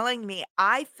were telling me,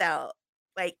 I felt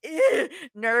like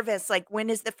nervous. Like, when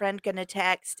is the friend gonna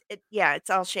text? Yeah, it's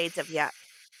all shades of yuck.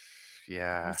 I'm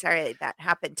Yeah. sorry that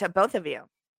happened to both of you.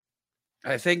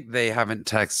 I think they haven't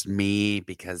texted me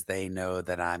because they know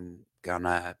that I'm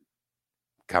gonna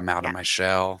come out of Yeah, my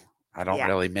shell. I don't yeah,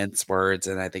 really mince words,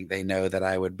 and I think they know that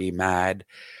I would be mad.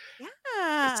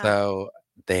 yeah. So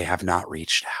they have not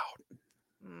reached out.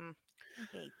 I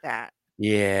hate that.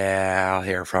 Yeah, I'll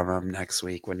hear from him next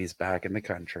week when he's back in the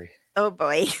country. Oh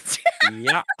boy.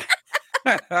 Yeah.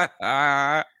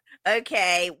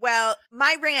 Okay. Well,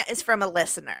 my rant is from a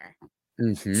listener.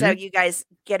 So Mhm. you guys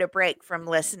get a break from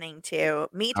listening to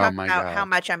me Oh talk my about how god.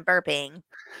 much I'm burping.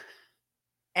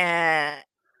 And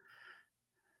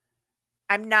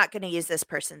I'm not going to use this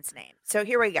person's name. So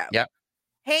here we go. Yep.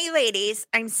 Hey, ladies,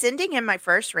 I'm sending in my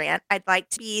first rant. I'd like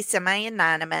to be semi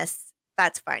anonymous.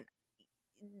 That's fine.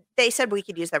 They said we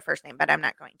could use their first name, but I'm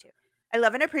not going to. I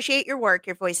love and appreciate your work.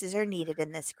 Your voices are needed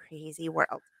in this crazy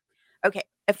world. Okay.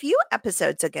 A few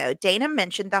episodes ago, Dana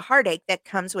mentioned the heartache that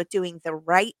comes with doing the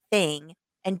right thing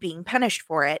and being punished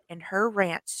for it, and her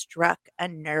rant struck a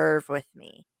nerve with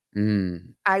me.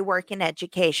 Mm. I work in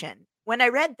education. When I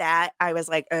read that, I was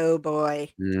like, oh boy.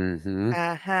 Mhm.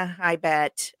 I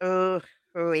bet. Oh,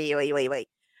 wait.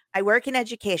 I work in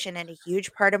education, and a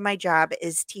huge part of my job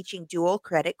is teaching dual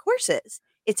credit courses.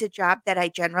 It's a job that I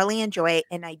generally enjoy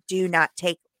and I do not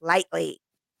take lightly.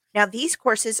 Now, these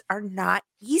courses are not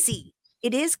easy.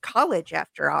 It is college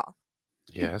after all.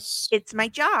 Yes. It's my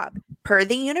job, per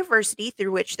the university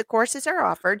through which the courses are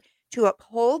offered, to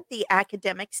uphold the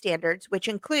academic standards, which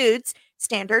includes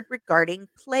standard regarding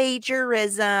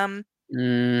plagiarism.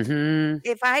 Mhm.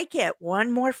 If I get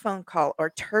one more phone call or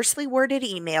tersely worded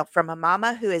email from a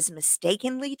mama who is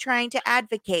mistakenly trying to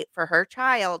advocate for her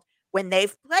child when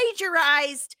they've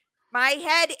plagiarized, my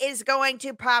head is going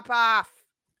to pop off.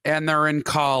 And they're in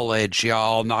college,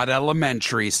 y'all, not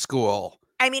elementary school.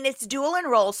 I mean, it's dual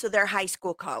enroll, so they're high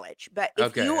school college. But if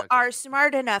Okay, you okay. are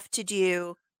smart enough to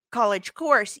do college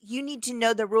course, you need to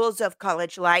know the rules of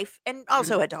college life and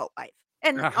also adult life.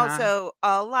 And Uh-huh. also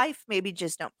life, maybe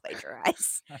just don't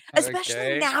plagiarize. Especially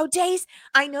Okay. nowadays.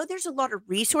 I know there's a lot of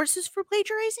resources for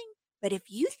plagiarizing, but if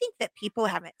you think that people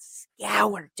haven't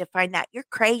scoured to find that, you're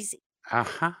crazy.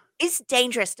 Uh-huh. It's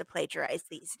dangerous to plagiarize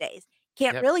these days.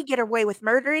 Can't Yep. really get away with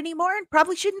murder anymore and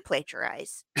probably shouldn't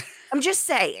plagiarize. I'm just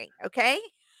saying, okay?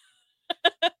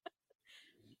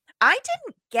 I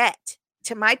didn't get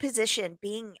to my position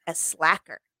being a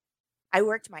slacker. I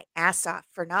worked my ass off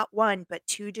for not one, but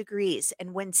 2 degrees.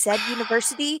 And when said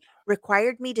university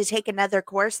required me to take another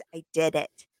course, I did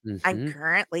it. I'm Mhm.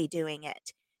 currently doing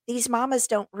it. These mamas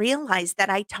don't realize that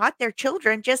I taught their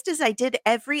children just as I did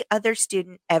every other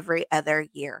student every other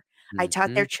year. I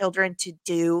taught their Mhm. children to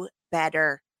do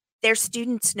better. Their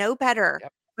students know better,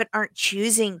 Yep. but aren't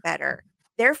choosing better.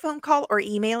 Their phone call or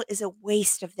email is a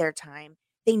waste of their time.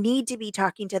 They need to be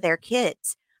talking to their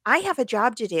kids. I have a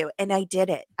job to do, and I did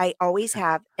it. I always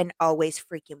have and always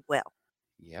freaking will.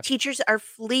 Yep. Teachers are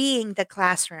fleeing the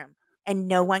classroom, and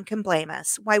no one can blame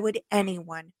us. Why would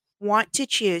anyone want to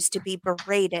choose to be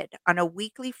berated on a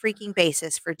weekly freaking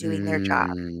basis for doing their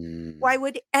job? Mm. Why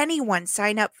would anyone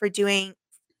sign up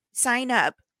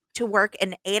to work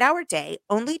an 8-hour day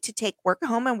only to take work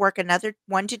home and work another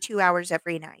 1 to 2 hours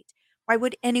every night? Why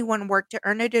would anyone work to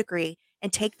earn a degree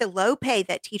and take the low pay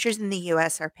that teachers in the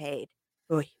US are paid?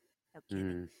 Oy, no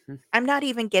kidding. Mhm. I'm not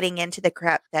even getting into the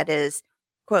crap that is,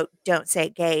 quote, "Don't say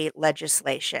gay"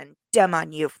 legislation. Dumb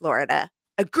on you, Florida.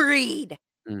 Agreed.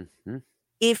 Mhm.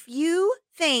 If you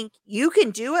think you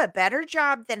can do a better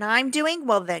job than I'm doing,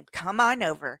 well, then come on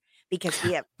over because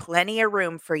we have plenty of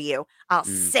room for you. I'll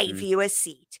save Mhm. you a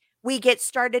seat. We get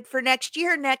started for next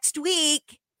year next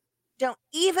week. Don't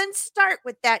even start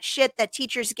with that shit that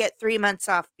teachers get 3 months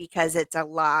off because it's a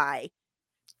lie.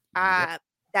 Yep. Uh,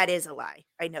 that is a lie.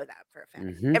 I know that for a fact.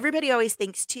 Mhm. Everybody always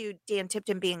thinks too, Dan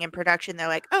Tipton being in production, they're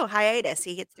like, "Oh, hiatus,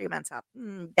 he gets 3 months off."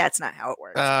 That's not how it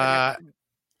works. Uh, Production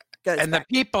goes and the back.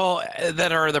 people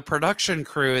that are the production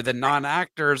crew, the Right.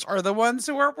 non-actors, are the ones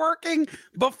who are working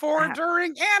before, Uh,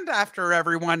 during, and after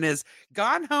everyone is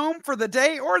gone home for the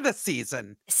day or the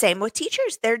season. Same with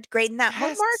teachers. They're grading that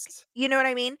homework. Yes. You know what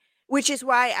I mean? Which is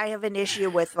why I have an issue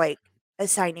with like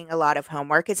assigning a lot of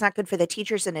homework. It's not good for the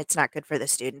teachers and it's not good for the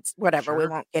students. Whatever. We Sure.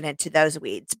 won't get into those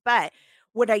weeds. But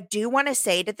what I do want to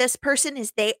say to this person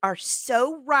is they are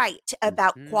so right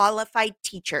about Mhm. qualified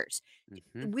teachers.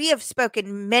 Mhm. We have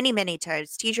spoken many, many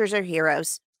times. Teachers are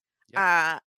heroes.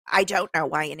 Yep. I don't know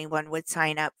why anyone would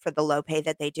sign up for the low pay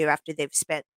that they do after they've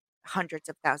spent hundreds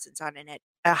of thousands on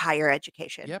a higher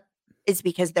education. Yep. It's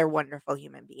because they're wonderful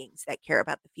human beings that care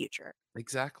about the future.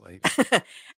 Exactly.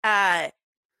 uh,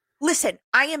 Listen,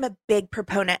 I am a big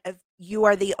proponent of you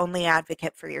are the only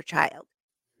advocate for your child.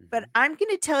 But Mhm. I'm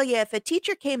going to tell you if a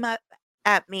teacher came up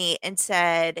at me and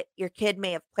said, your kid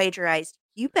may have plagiarized,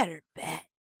 you better bet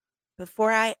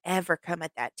before I ever come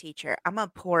at that teacher, I'm going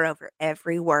to pour over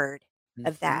every word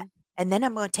of that. Mhm. And then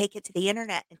I'm going to take it to the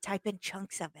internet and type in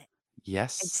chunks of it and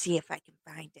Yes. see if I can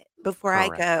find it before I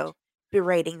Correct. go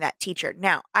berating that teacher.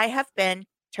 Now, I have been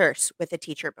terse with a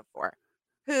teacher before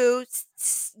who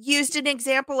used an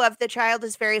example of the child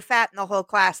is very fat and the whole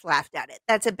class laughed at it.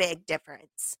 That's a big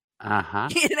difference. Uh-huh.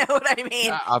 You know what I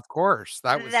mean? Of course.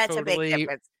 That was That's a big totally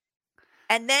difference.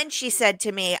 And then she said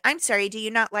to me, "I'm sorry, do you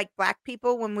not like black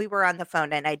people?" When we were on the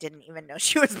phone and I didn't even know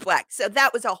she was black. So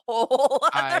that was a whole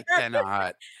other I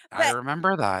cannot. I but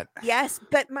remember that. yes,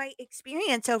 but my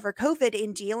experience over COVID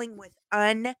in dealing with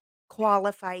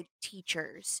unqualified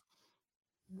teachers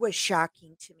was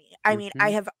shocking to me. I mean,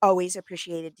 I Mhm. have always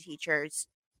appreciated teachers.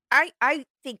 I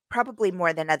think probably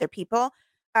more than other people,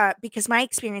 because my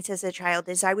experience as a child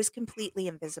is I was completely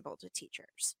invisible to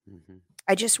teachers. Mhm.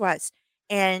 I just was.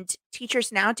 And teachers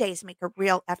nowadays make a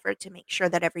real effort to make sure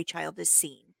that every child is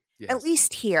seen. At Yes.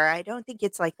 least here. I don't think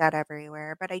it's like that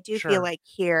everywhere, but I do feel Sure. like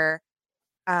here,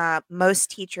 most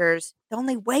teachers, the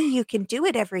only way you can do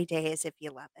it every day is if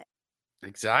you love it.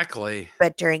 Exactly.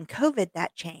 But during COVID,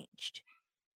 that changed.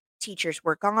 Teachers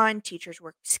were gone, teachers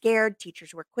were scared,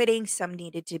 teachers were quitting. Some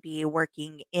needed to be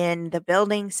working in the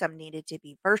building, some needed to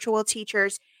be virtual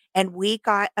teachers. And we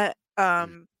got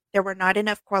there were not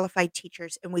enough qualified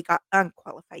teachers and we got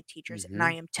unqualified teachers. And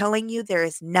I Mhm. am telling you, there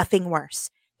is nothing worse.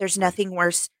 There's Right. nothing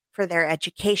worse for their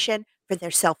education, for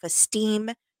their self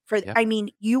esteem. Yep. I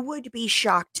mean, you would be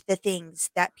shocked the things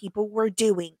that people were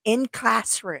doing in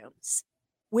classrooms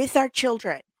with our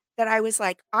children that I was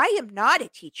like, I am not a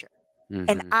teacher and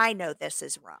Mhm. I know this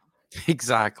is wrong.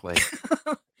 Exactly.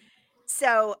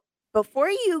 So before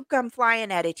you come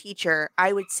flying at a teacher,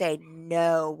 I would say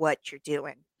know what you're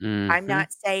doing. I'm Mhm.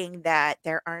 not saying that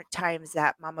there aren't times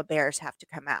that mama bears have to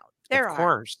come out. Of There are,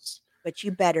 course. but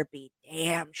you better be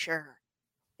damn sure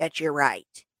that you're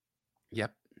right.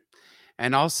 Yep.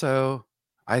 And also,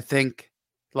 I think,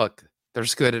 look,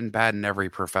 there's good and bad in every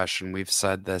profession. We've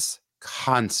said this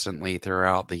constantly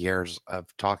throughout the years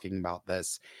of talking about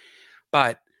this.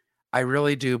 But I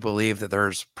really do believe that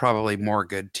there's probably more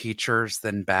good teachers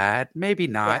than bad. Maybe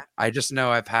Yeah, not. I just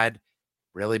know I've had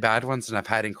really bad ones and I've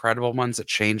had incredible ones that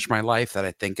changed my life that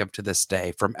I think of to this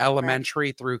day from right.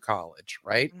 elementary through college,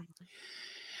 right? Mhm.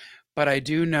 But I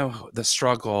do know the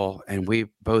struggle, and we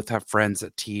both have friends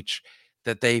that teach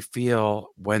that they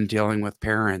feel when dealing with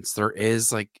parents, there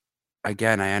is like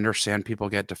again, I understand people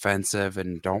get defensive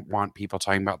and don't want people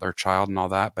talking about their child and all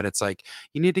that, but it's like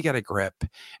you need to get a grip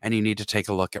and you need to take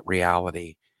a look at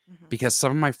reality. Mhm. Because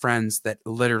some of my friends that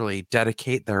literally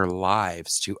dedicate their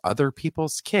lives to other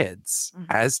people's kids Mhm.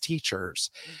 as teachers,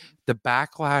 Mhm. the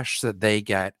backlash that they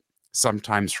get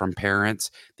sometimes from parents,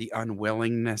 the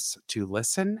unwillingness to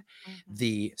listen, Mhm.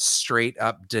 the straight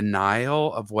up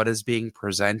denial of what is being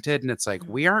presented. And it's like, Mhm.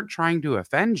 we aren't trying to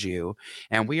offend you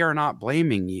and we are not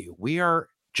blaming you. We are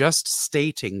just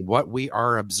stating what we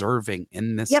are observing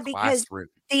in this Yeah, because classroom.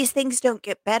 these things don't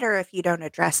get better if you don't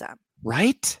address them.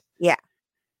 Right? Yeah.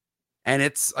 And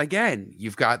it's again,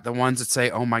 you've got the ones that say,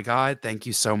 "Oh my God, thank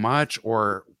you so much,"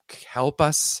 or "Help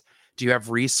us." Do you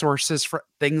have resources for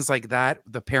things like that?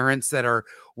 The parents that are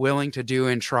willing to do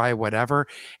and try whatever.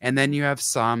 And then you have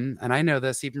some, and I know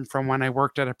this even from when I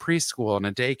worked at a preschool and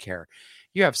a daycare.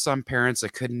 You have some parents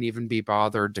that couldn't even be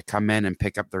bothered to come in and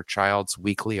pick up their child's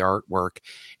weekly artwork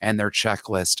and their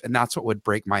checklist. And that's what would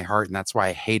break my heart. And that's why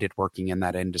I hated working in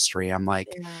that industry. I'm like,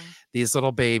 Yeah. these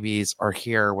little babies are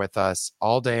here with us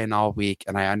all day and all week.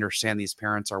 And I understand these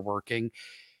parents are working.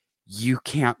 You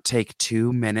can't take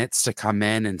 2 minutes to come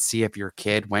in and see if your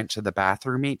kid went to the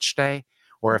bathroom each day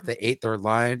or if Mhm. they ate their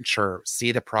lunch or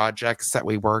see the projects that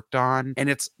we worked on. And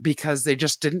it's because they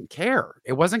just didn't care.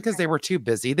 It wasn't because Right. they were too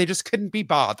busy, they just couldn't be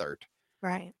bothered.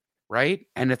 Right. Right.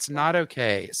 And it's Yeah. not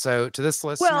okay. So, to this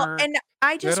Well, listener, and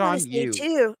I good just wanna on say you.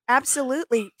 too,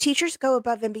 absolutely, teachers go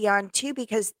above and beyond too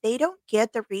because they don't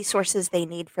get the resources they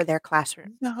need for their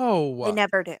classroom. They No.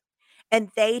 never do,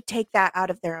 and they take that out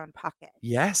of their own pocket,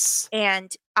 Yes.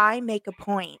 and I make a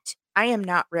point. I am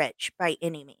not rich by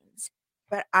any means,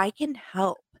 but I can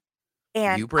help,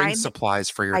 and You bring supplies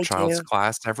for your I child's do.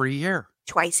 class every year.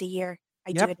 Twice a year.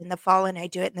 I do Yep. it in the fall and I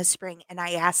do it in the spring, and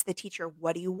I ask the teacher,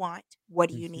 "What do you want? What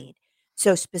do you Mhm. need?"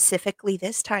 So, specifically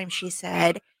this time, she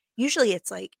said usually it's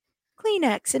like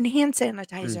Kleenex and hand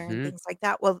sanitizer and Mhm. things like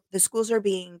that. Well, the schools are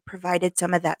being provided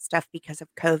some of that stuff because of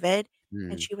COVID,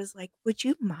 and Mm. she was like, "Would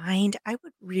you mind? I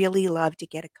would really love to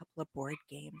get a couple of board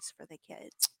games for the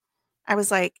kids." I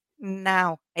was like,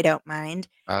 "No, I don't mind."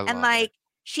 I And, love it. like,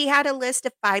 she had a list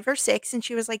of 5 or 6, and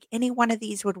she was like, "Any one of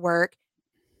these would work."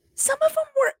 Some of them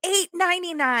were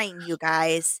 8.99, you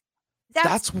guys. That's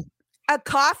That's w a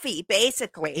coffee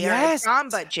basically or a yes.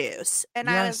 Jamba Juice, and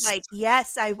I was Yes. like,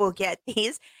 "Yes, I will get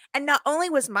these." And not only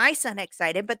was my son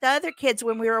excited, but the other kids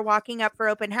when we were walking up for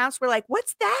open house were like,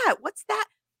 "What's that? What's that?"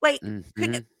 Like, could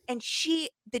Mhm. and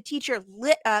the teacher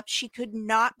lit up. She could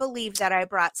not believe that I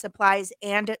brought supplies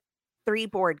and 3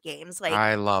 board games, like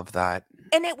I love that.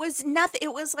 and it was nothing.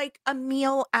 It was like a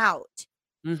meal out.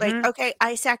 Like, Mhm. okay,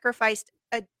 I sacrificed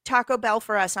a Taco Bell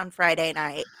for us on Friday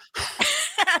night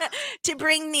to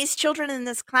bring these children in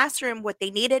this classroom what they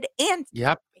needed, and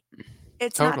Yep.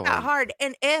 it's not that Totally. hard,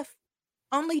 and if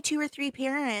only 2 or 3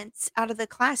 parents out of the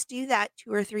class do that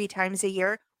 2 or 3 times a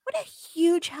year, what a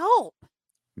huge help.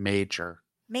 Major.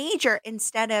 Major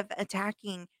instead of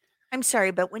attacking I'm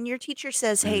sorry, but when your teacher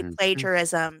says, "Hey, Mhm.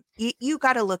 plagiarism," you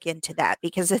gotta look into that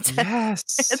because it's Yes.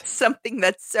 it's something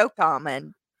that's so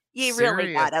common. You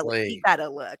Seriously. gotta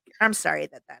look. I'm sorry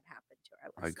that that happened to our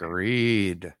listener.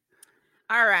 Agreed.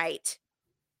 All right.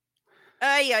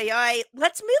 Ay, ay, ay.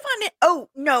 Let's move on to oh,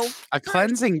 no. A First,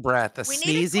 cleansing breath, a we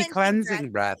need a sneezy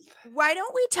cleansing breath. cleansing breath. Why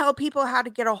don't we tell people how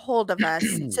to get a hold of us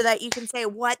so that you can say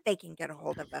what they can get a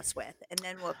hold of us with, and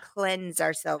then we'll cleanse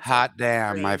ourselves of Hot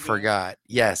damn, I crazy. forgot.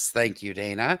 Yes, thank you,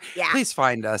 Dana. Yeah. Please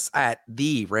find us at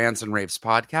the Rants and Raves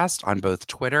podcast on both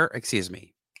Twitter,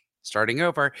 starting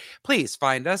over. Please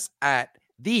find us at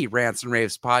the Rants and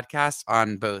Raves podcast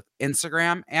on both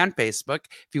Instagram and Facebook.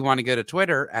 If you want to go to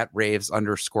Twitter at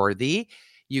Raves_the,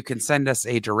 you can send us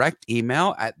a direct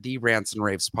email at the Rants and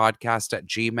Raves podcast at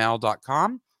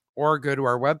gmail.com or go to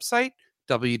our website,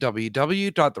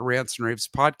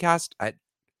 www.therantsandravespodcast at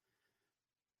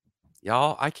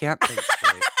y'all, I can't think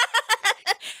straight.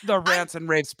 The I'm rants and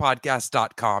raves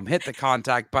podcast.com. Hit the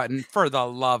contact button. For the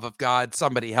love of God,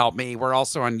 somebody help me. We're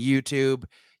also on YouTube.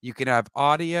 You can have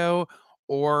audio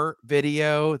or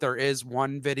video. There is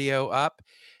one video up.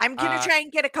 I'm gonna Uh, try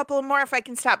and get a couple more if I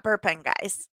can stop burping,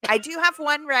 guys. I do have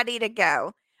one ready to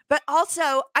go. But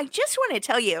also, I just want to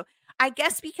tell you, I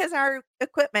guess because our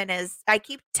equipment is I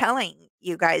keep telling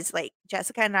you guys, like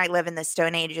Jessica and I live in the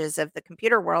stone ages of the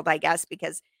computer world, I guess,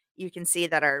 because you can see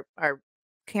that our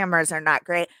cameras are not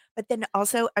great. But then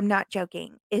also, I'm not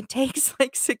joking. It takes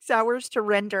like 6 hours to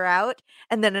render out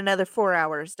and then another 4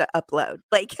 hours to upload.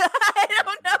 Like I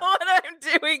don't know what I'm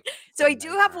doing. it's So a I do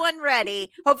have nightmare. one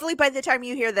ready. Hopefully by the time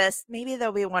you hear this, maybe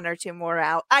there'll be 1 or 2 more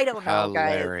out. I don't know,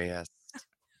 guys. Hilarious.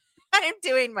 I'm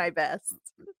doing my best.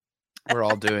 We're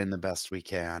all doing the best we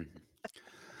can.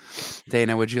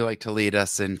 Dana, would you like to lead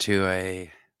us into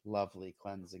a lovely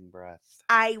cleansing breath?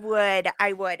 I would.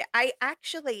 I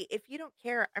actually, if you don't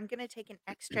care, I'm going to take an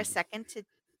extra second to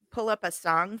pull up a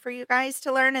song for you guys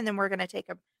to learn, and then we're going to take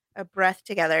a breath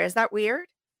together. Is that weird?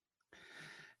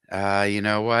 You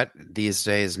know what? These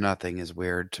days, nothing is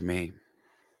weird to me.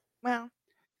 Well,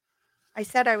 I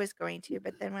said I was going to,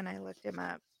 but then when I looked him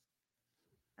up,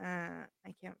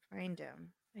 I can't find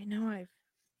him. I know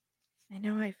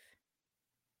I've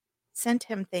sent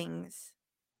him things.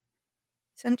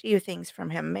 Sent you things from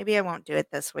him. Maybe I won't do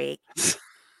it this week.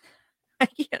 I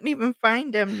can't even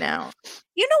find him now.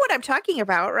 You know what I'm talking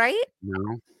about, right?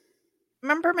 No.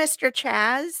 Remember Mr.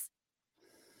 Chaz?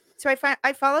 So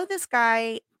I follow this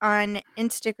guy on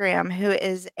Instagram who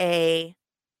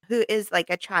is like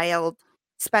a child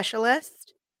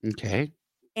specialist. Okay.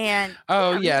 And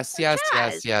oh, yeah, yes.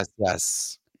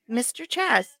 Mr.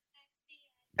 Chaz.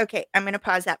 Okay, I'm going to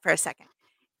pause that for a second.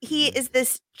 He is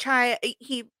this child.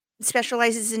 He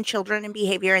specializes in children and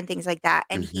behavior and things like that.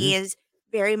 And he is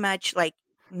very much like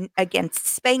against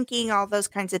spanking, all those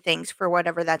kinds of things for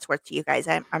whatever that's worth to you guys.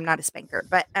 I'm not a spanker,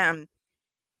 but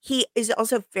he is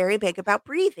also very big about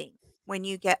breathing when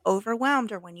you get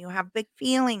overwhelmed or when you have big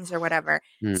feelings or whatever.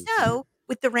 So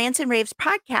with the Rants and Raves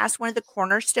podcast, one of the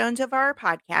cornerstones of our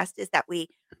podcast is that we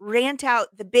rant out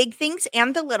the big things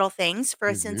and the little things for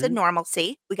a sense of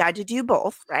normalcy. We got to do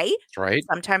both, right? That's right.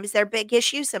 Sometimes they're big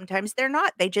issues, sometimes they're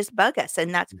not. They just bug us,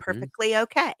 and that's perfectly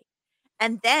okay.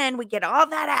 And then we get all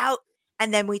that out,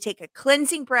 and then we take a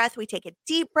cleansing breath. We take a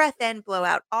deep breath in, blow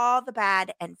out all the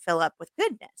bad, and fill up with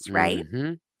goodness, right?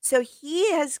 So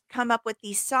he has come up with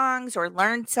these songs or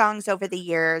learned songs over the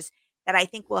years that I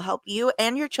think will help you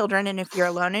and your children. And if you're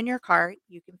alone in your car,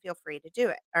 you can feel free to do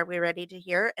it. Are we ready to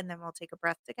hear it? And then we'll take a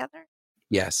breath together.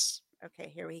 Yes.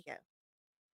 Okay, here we go.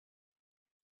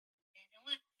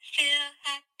 Feel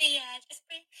happy, I just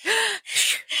breathe.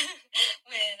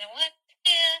 When I want to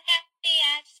feel happy,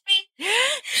 I just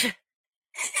breathe.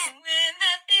 When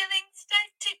my feelings start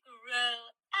to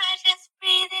grow, I just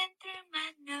breathe in through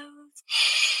my nose.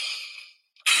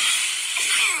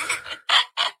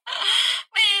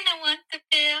 When I want to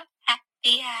feel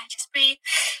happy, I just breathe.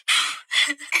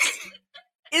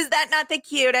 Is that not the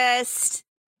cutest?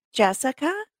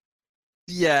 Jessica?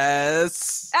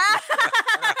 Yes.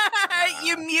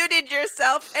 You muted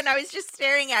yourself, and I was just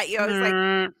staring at you. I was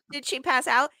like, did she pass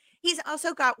out? He's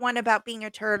also got one about being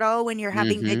a turtle when you're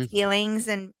having big feelings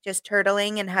and just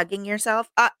turtling and hugging yourself.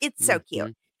 It's so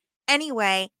cute.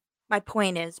 Anyway, my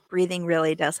point is breathing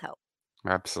really does help.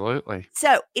 Absolutely.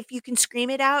 So if you can scream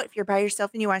it out, if you're by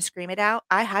yourself and you want to scream it out,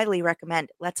 I highly recommend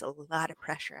it. Lets a lot of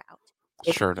pressure out.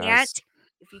 Sure does.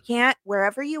 If you can't,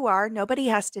 wherever you are, nobody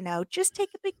has to know. Just take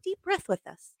a big deep breath with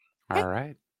us. Okay? All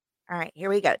right. All right, here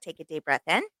we go. Take a deep breath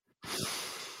in.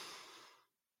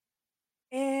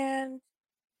 And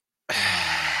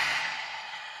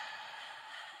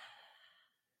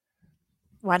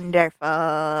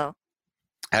wonderful.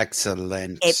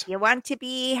 Excellent. If you want to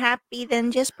be happy,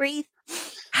 then just breathe.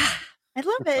 I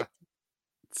love it.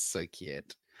 It's so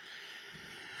cute.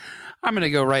 I'm going to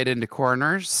go right into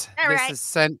corners. This is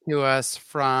sent to us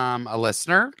from a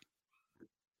listener.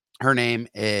 Her name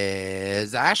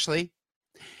is Ashley.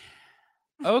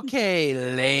 Okay,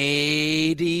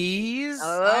 ladies.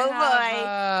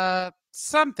 Oh, boy.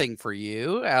 Something for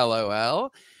you,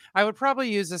 LOL. I would probably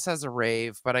use this as a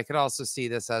rave, but I could also see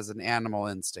this as an animal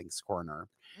instincts corner.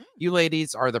 You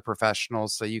ladies are the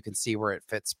professionals, so you can see where it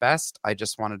fits best. I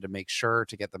just wanted to make sure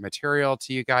to get the material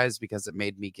to you guys because it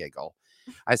made me giggle.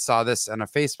 I saw this in a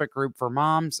Facebook group for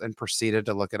moms and proceeded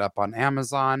to look it up on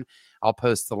Amazon. I'll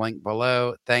post the link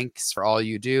below. Thanks for all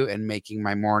you do and making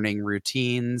my morning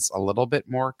routines a little bit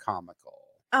more comical.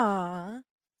 Aww.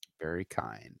 Very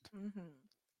kind.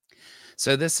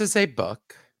 So this is a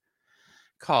book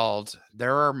called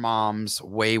There Are Moms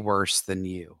Way Worse Than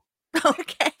You.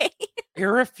 Okay.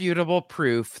 Irrefutable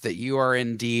proof that you are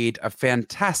indeed a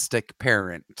fantastic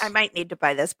parent. I might need to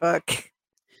buy this book.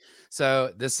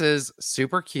 So this is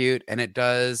super cute, and it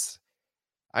does.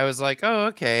 I was like, oh,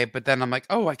 okay. But then I'm like,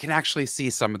 oh, I can actually see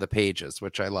some of the pages,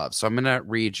 which I love. So I'm going to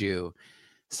read you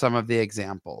some of the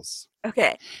examples.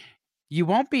 Okay. You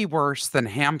won't be worse than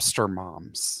hamster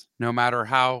moms, no matter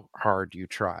how hard you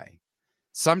try.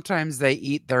 Sometimes they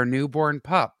eat their newborn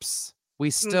pups. We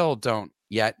still don't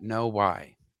yet know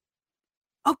why.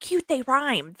 Oh, cute. They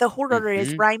rhyme. The horror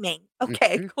is rhyming.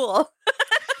 Okay, cool.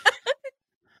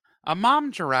 A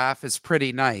mom giraffe is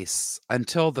pretty nice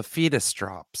until the fetus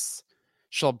drops.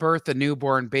 She'll birth a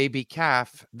newborn baby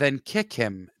calf, then kick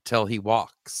him till he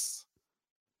walks.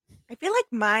 I feel like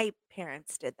my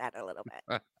parents did that a little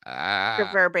bit.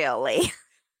 Proverbially.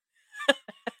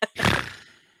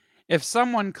 If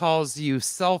someone calls you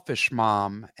selfish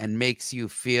mom and makes you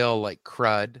feel like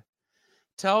crud,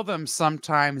 tell them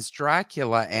sometimes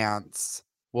Dracula ants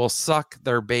will suck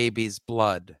their baby's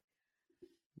blood.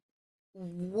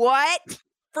 What?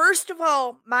 First of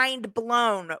all, mind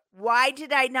blown. Why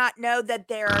did I not know that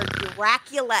there are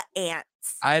Dracula ants?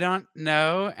 I don't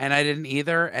know, and I didn't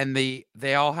either. And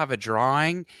they all have a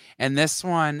drawing, and this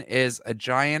one is a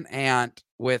giant ant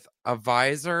with a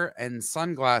visor and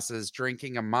sunglasses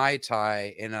drinking a Mai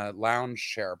Tai in a lounge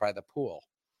chair by the pool.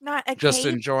 Not a just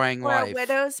cape enjoying or life. a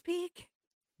widow's peak?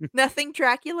 Nothing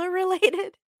Dracula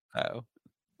related? Oh.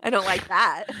 I don't like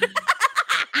that.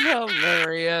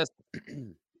 Hilarious.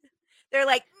 They're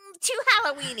like, too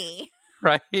Halloween-y.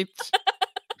 Right?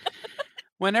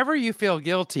 Whenever you feel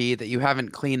guilty that you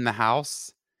haven't cleaned the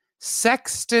house,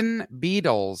 sexton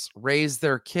beetles raise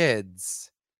their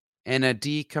kids in a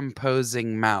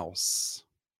decomposing mouse.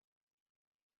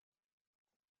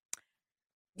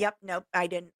 Yep, nope, I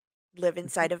didn't live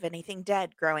inside of anything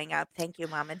dead growing up. Thank you,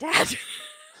 Mom and Dad.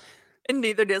 And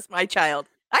neither does my child.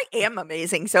 I am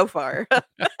amazing so far.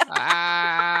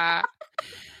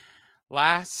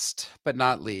 Last but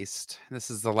not least, this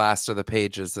is the last of the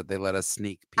pages that they let us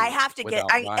sneak peek. I have to get,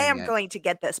 I am going to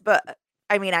get this book.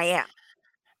 I mean, I am.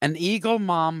 An eagle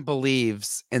mom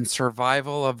believes in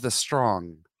survival of the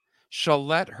strong. She'll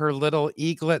let her little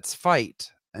eaglets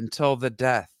fight until the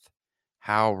death.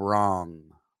 How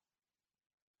wrong.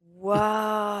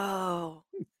 Whoa.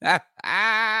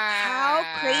 How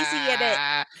crazy it is.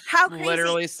 How crazy.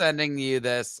 Literally sending you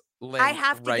this link I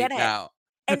have to right get it. now.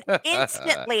 And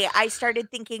instantly I started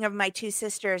thinking of my two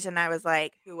sisters and I was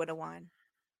like, who would have won?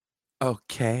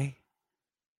 Okay.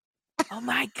 Oh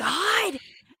my God.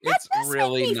 It's That does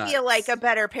really make me feel like a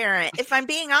better parent, if I'm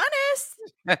being honest.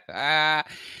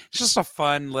 It's just a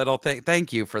fun little thing.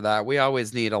 Thank you for that. We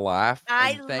always need a laugh.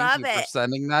 I and thank love you it. for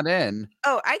sending that in.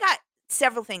 Oh, I got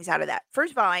several things out of that.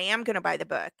 First of all, I am going to buy the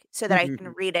book so that I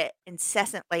can read it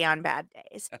incessantly on bad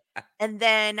days. And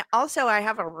then also I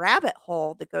have a rabbit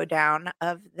hole to go down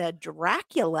of the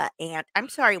Dracula ant. I'm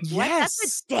sorry, what? Yes.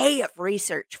 That's a day of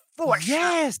research for sure.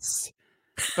 Yes.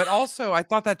 But also, I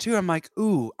thought that too. I'm like,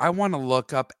 ooh, I want to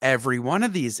look up every one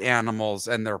of these animals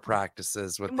and their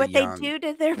practices with what the young. they do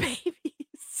to their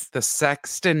babies. The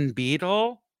sexton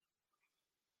beetle?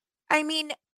 I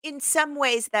mean, in some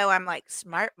ways, though, I'm like,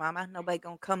 smart, mama. Nobody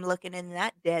gonna come looking in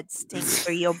that dead stink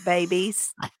for your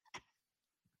babies.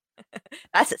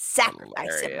 That's a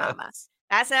sacrifice, mama.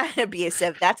 That's not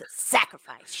abusive. That's a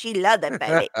sacrifice. She loved them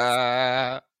babies.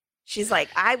 She's like,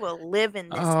 I will live in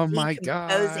this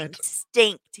decomposing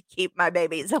stink to keep my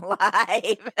babies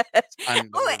alive.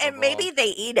 Oh, and maybe they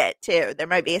eat it too. There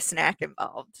might be a snack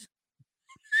involved.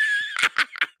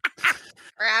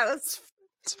 Gross.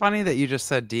 It's funny that you just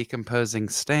said decomposing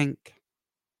stink,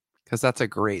 because that's a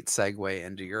great segue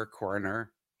into your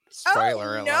corner.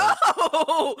 Spoiler alert.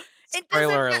 No!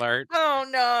 Spoiler alert. Oh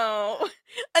no.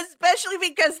 Especially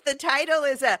because the title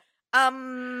is a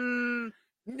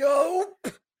nope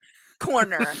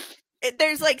corner.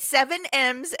 There's like 7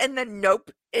 M's and then nope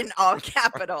in all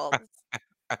capitals.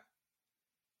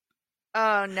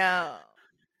 Oh no.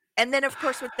 And then of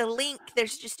course with the link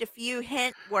there's just a few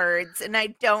hint words and I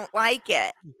don't like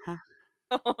it.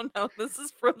 Oh no, this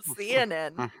is from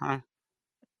CNN.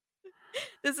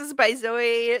 This is by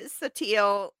Zoe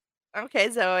Satil. Okay,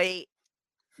 Zoe.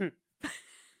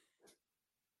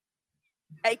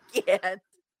 I can't.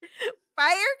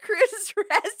 Fire crews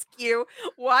rescue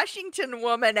Washington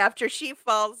woman after she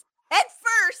falls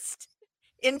headfirst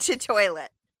into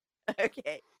toilet.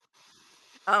 Okay.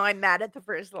 Oh, I'm mad at the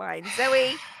first line.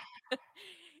 Zoe,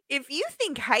 if you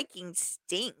think hiking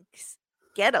stinks,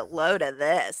 get a load of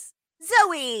this.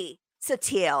 Zoe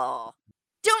Satil,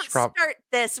 don't start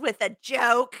this with a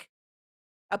joke,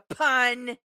 a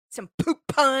pun, some poop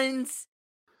puns.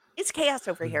 It's chaos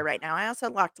over here right now. I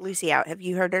also locked Lucy out. Have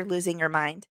you heard her losing her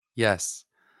mind? Yes.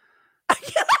 I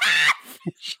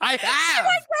have.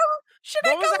 Should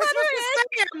I go let her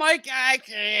in? I'm like,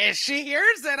 she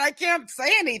hears it. I can't say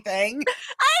anything.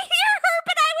 I hear her,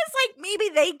 but I was like, maybe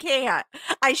they can't.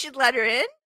 I should let her in?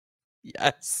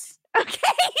 Yes. Okay,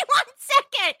 1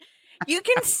 second. You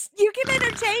can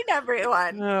entertain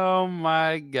everyone. Oh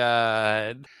my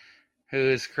God.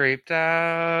 Who's creeped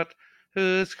out?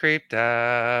 Who's creeped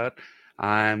out?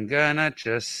 I'm gonna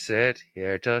just sit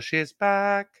here till she's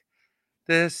back.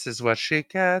 This is what she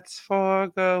gets for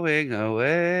going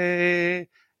away.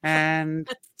 And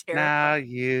now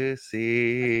you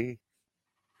see.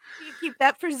 Do you keep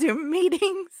that for Zoom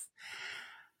meetings?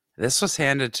 This was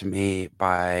handed to me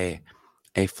by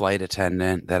a flight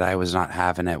attendant that I was not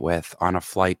having it with on a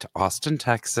flight to Austin,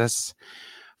 Texas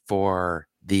for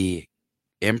the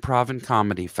Improv and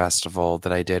Comedy Festival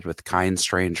that I did with Kind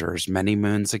Strangers many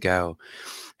moons ago.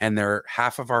 And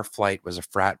half of our flight was a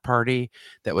frat party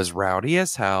that was rowdy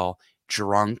as hell,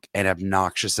 drunk and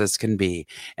obnoxious as can be.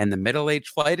 And the middle-aged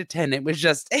flight attendant was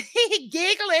just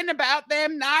giggling about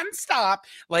them nonstop.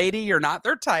 Lady, you're not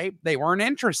their type. They weren't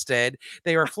interested.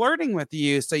 They were flirting with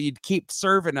you, so you'd keep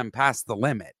serving them past the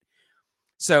limit.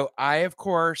 So I, of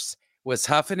course, was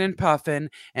huffing and puffing,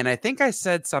 and I think I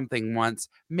said something once,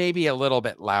 maybe a little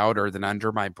bit louder than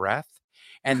under my breath.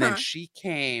 And then she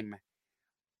came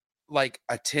like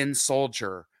a tin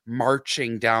soldier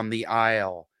marching down the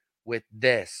aisle with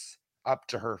this up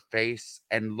to her face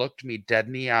and looked me dead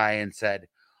in the eye and said,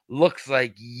 "Looks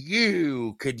like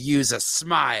you could use a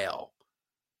smile,"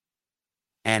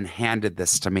 and handed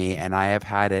this to me, and I have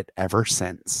had it ever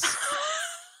since.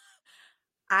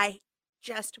 I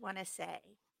just want to say,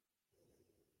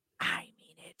 I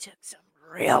mean, it took some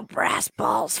real brass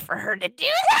balls for her to do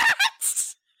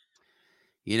that.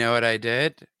 You know what I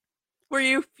did? Were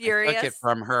you furious? I took it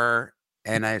from her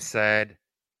and I said,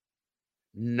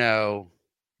 "No,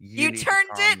 you turned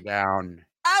it down.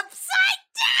 Upside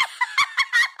down."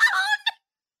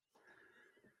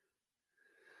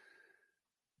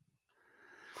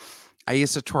 I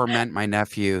used to torment my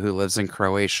nephew who lives in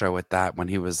Croatia with that when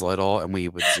he was little, and we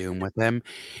would Zoom with him.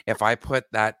 If I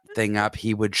put that thing up,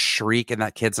 he would shriek, and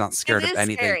that kid's not scared of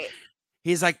anything. Scary.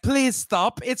 He's like, "Please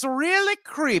stop. It's really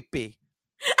creepy."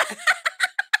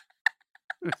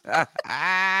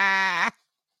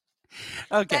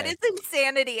 Okay. That is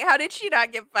insanity. How did she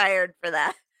not get fired for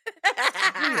that?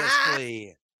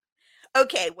 Seriously.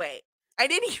 Okay, wait. I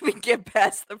didn't even get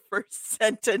past the first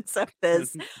sentence of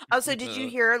this. Also, did you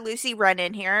hear Lucy run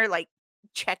in here, like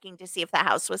checking to see if the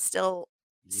house was still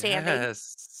standing?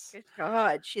 Yes. Good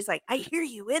God. She's like, "I hear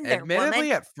you in there, Admittedly,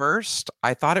 woman." at first,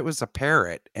 I thought it was a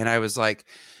parrot. And I was like,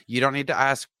 you don't need to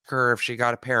ask her if she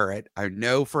got a parrot. I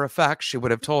know for a fact she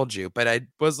would have told you. But I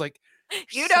was like,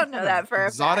 you don't know that for a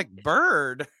fact. Exotic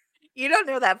bird. You don't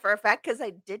know that for a fact because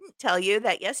I didn't tell you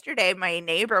that yesterday my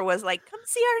neighbor was like, "Come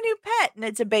see our new pet," and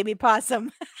it's a baby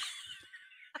possum.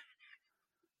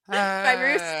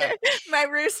 My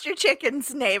rooster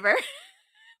chicken's neighbor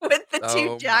with the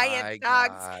two giant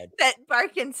dogs that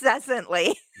bark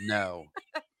incessantly. No.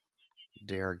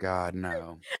 Dear God,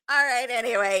 no. All right,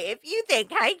 anyway, if you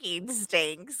think hiking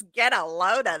stinks, get a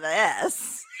load of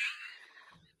this.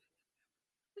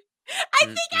 I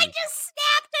think I just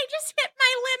snapped. I just hit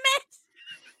my limit.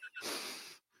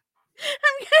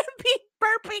 I'm going to be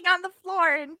burping on the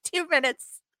floor in 2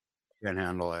 minutes. Can't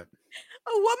handle it.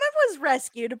 A woman was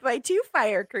rescued by 2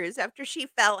 fire crews after she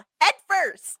fell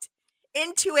headfirst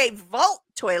into a vault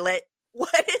toilet.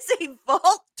 What is a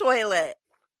vault toilet?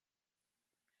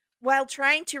 While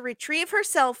trying to retrieve her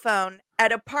cell phone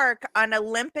at a park on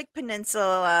Olympic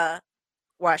Peninsula,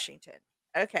 Washington.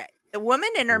 Okay. The woman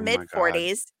in her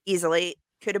mid-40s, easily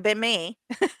could have been me,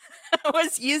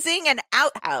 was using an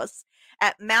outhouse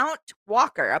at Mount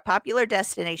Walker, a popular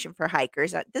destination for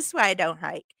hikers. This is why I don't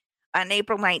hike. On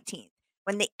April 19th,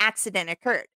 when the accident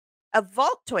occurred. A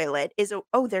vault toilet is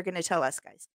they're going to tell us,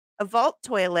 guys. A vault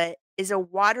toilet is a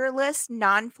waterless,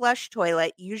 non-flush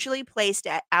toilet usually placed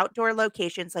at outdoor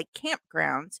locations like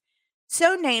campgrounds,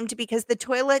 so named because the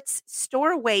toilets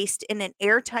store waste in an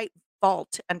airtight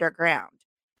vault underground.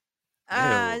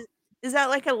 Is that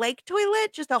like a lake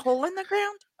toilet? Just a hole in the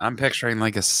ground? I'm picturing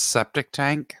like a septic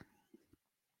tank.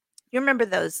 You remember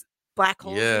those black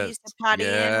holes we used to potty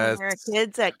in when we were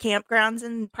kids at campgrounds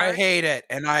and parks? I hate it.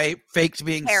 And I faked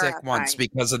being sick once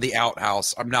because of the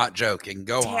outhouse. I'm not joking.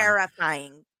 Go on.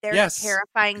 Terrifying. They're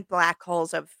terrifying black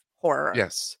holes of horror.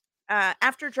 Yes.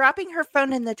 After dropping her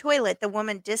phone in the toilet, the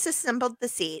woman disassembled the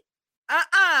seat.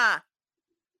 I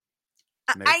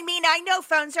mean, I know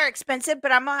phones are expensive,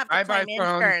 but I'm going to have to claim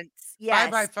insurance.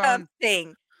 Yes, bye phone.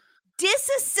 Something.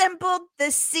 Disassembled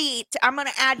the seat. I'm going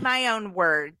to add my own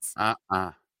words.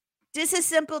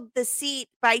 Disassembled the seat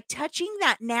by touching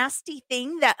that nasty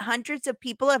thing that hundreds of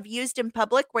people have used in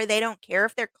public where they don't care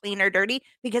if they're clean or dirty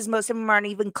because most of them aren't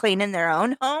even clean in their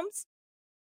own homes.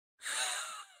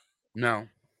 No.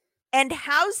 And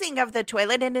housing of the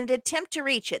toilet in an attempt to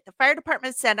reach it. The fire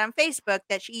department said on Facebook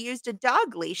that she used a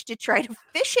dog leash to try to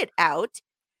fish it out.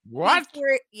 What?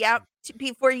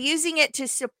 Before using it to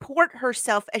support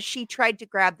herself as she tried to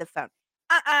grab the phone.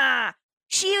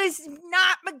 She was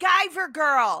not MacGyver,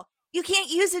 girl. You can't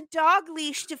use a dog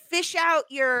leash to fish out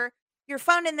your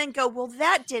phone and then go, well,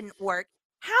 that didn't work.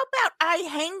 How about I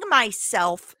hang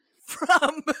myself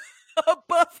from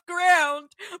above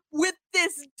ground with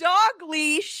this dog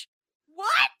leash.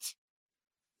 What?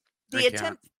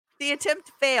 The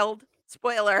attempt failed.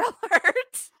 Spoiler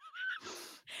alert.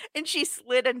 And she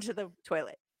slid into the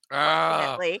toilet.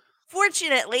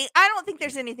 Fortunately, I don't think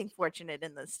there's anything fortunate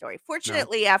in this story.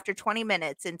 Fortunately, after 20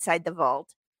 minutes inside the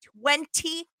vault,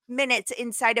 20 minutes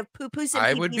inside of poo-poos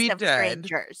and pee-pees of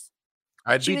strangers.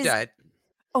 I'd be dead.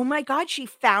 Oh my God, she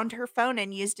found her phone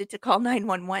and used it to call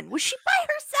 911. Was she by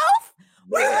herself?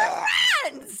 Where were her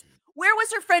friends? Where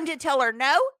was her friend to tell her,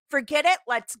 no, forget it,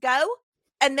 let's go?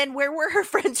 And then where were her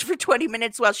friends for 20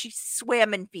 minutes while she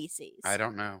swam in feces? I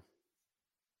don't know.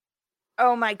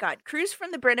 Oh my God. Crews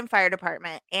from the Brenham Fire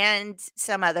Department and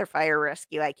some other fire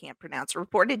rescue I can't pronounce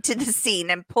reported to the scene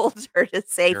and pulled her to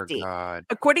safety. Dear God.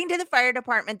 According to the fire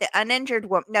department, the uninjured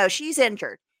woman, no, she's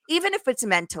injured. Even if it's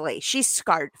mentally, she's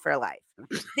scarred for life.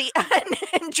 The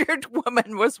uninjured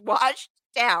woman was washed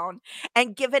down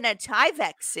and given a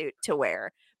Tyvek suit to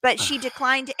wear, but she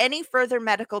declined any further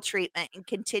medical treatment and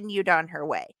continued on her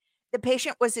way. The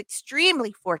patient was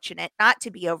extremely fortunate not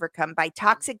to be overcome by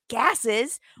toxic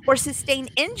gases or sustain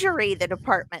injury, the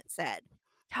department said.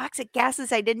 Toxic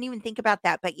gases, I didn't even think about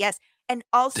that, but yes. And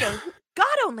also,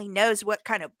 God only knows what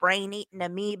kind of brain-eating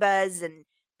amoebas and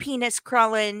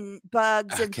penis-crawling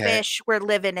bugs and fish were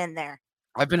living in there.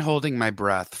 I've been holding my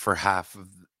breath for half of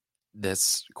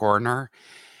this coroner.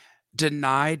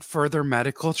 Denied further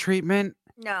medical treatment?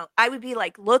 No, I would be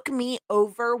like, look me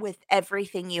over with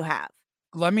everything you have.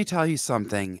 Let me tell you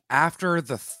something. After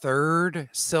the third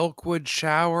Silkwood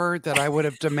shower that I would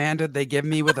have demanded they give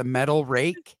me with a metal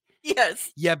rake,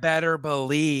 yes, you better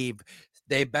believe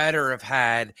they better have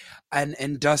had an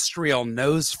industrial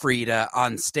nose Frida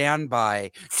on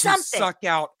standby to suck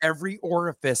out every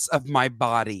orifice of my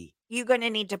body. You're going to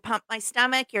need to pump my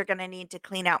stomach. You're going to need to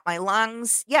clean out my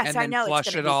lungs. Yes, I know.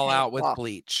 Flush it all out with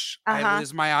bleach. I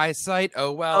lose my eyesight.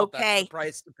 Oh, well, that's the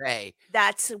price to pay.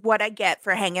 That's what I get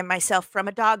for hanging myself from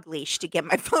a dog leash to get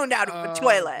my phone out of a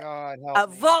toilet. God, a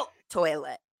vault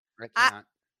toilet. I can't.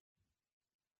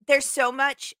 There's so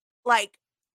much, like,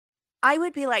 I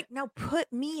would be like, no,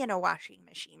 put me in a washing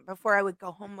machine before I would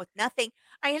go home with nothing.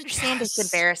 I understand it's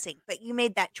embarrassing, but you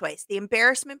made that choice. The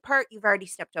embarrassment part, you've already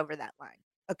stepped over that line.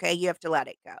 Okay, you have to let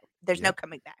it go. There's no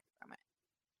coming back from it.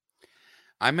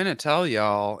 I'm going to tell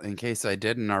y'all, in case I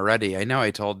didn't already, I know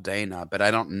I told Dana, but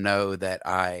I don't know that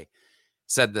I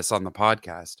said this on the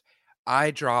podcast.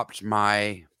 I dropped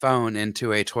my phone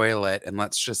into a toilet, and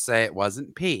let's just say it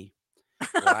wasn't pee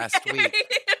last week.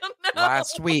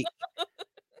 Last week.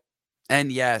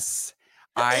 And yes,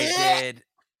 I did.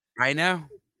 I know.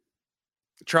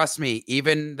 Trust me,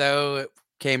 even though it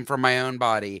came from my own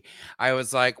body, I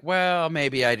was like, well,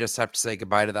 maybe I just have to say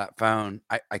goodbye to that phone.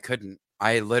 I couldn't.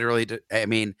 I literally did. I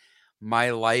mean,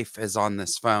 my life is on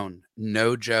this phone.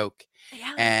 No joke.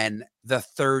 Yeah. And the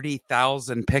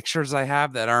 30,000 pictures I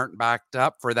have that aren't backed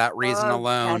up for that reason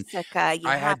alone, Jessica, you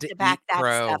have to back that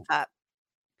stuff up.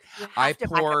 I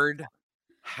poured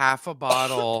half a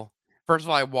bottle. First of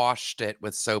all, I washed it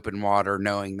with soap and water,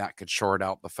 knowing that could short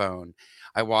out the phone.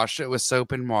 I washed it with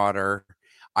soap and water.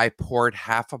 I poured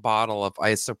half a bottle of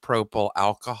isopropyl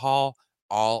alcohol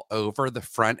all over the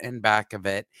front and back of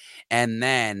it, and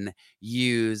then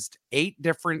used 8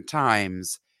 different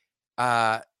times,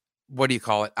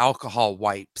 alcohol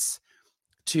wipes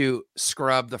to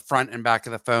scrub the front and back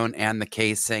of the phone and the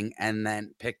casing, and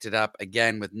then picked it up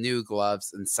again with new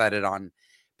gloves and set it on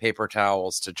paper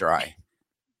towels to dry.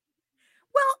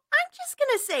 Well, I'm just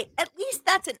going to say, at least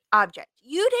that's an object.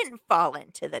 You didn't fall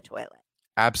into the toilet.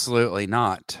 Absolutely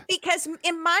not. Because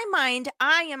in my mind,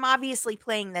 I am obviously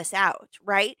playing this out,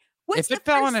 right? If it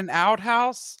fell in an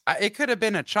outhouse, it could have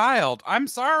been a child. I'm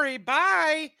sorry.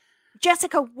 Bye.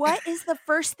 Jessica, what is the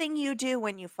first thing you do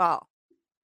when you fall?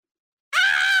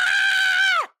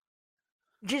 Ah!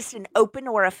 Just an open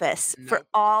orifice for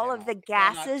all of the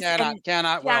gases.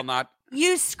 Cannot.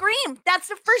 You scream. That's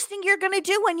the first thing you're going to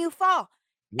do when you fall.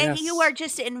 Yes. And you are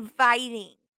just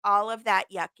inviting all of that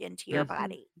yuck into your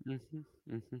body.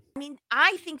 I mean,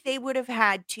 I think they would have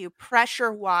had to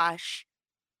pressure wash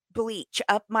bleach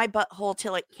up my butthole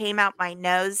till it came out my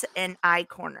nose and eye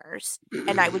corners,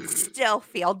 and I would still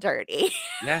feel dirty.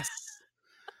 Yes.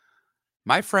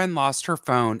 My friend lost her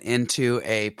phone into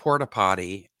a porta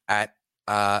potty at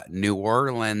New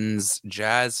Orleans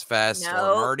Jazz Fest or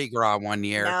Mardi Gras one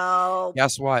year. No.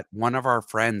 Guess what? One of our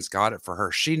friends got it for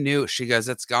her. She knew. She goes,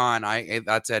 it's gone.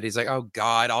 That's it. He's like, oh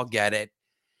God, I'll get it.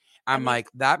 I'm like,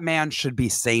 that man should be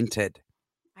sainted.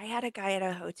 I had a guy at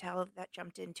a hotel that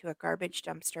jumped into a garbage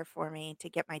dumpster for me to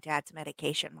get my dad's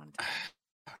medication one time.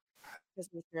 Because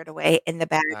we threw it away in the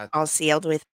bag, all sealed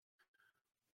with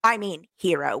I mean,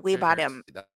 hero. We bought him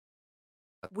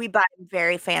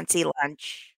very fancy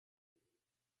lunch.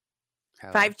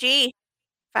 5G.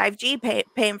 5G,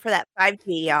 pay him for that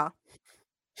 5G, y'all.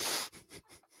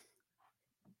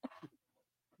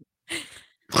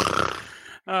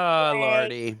 Oh,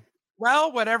 Lordy.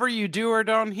 Well, whatever you do or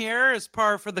don't hear is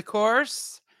par for the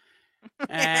course.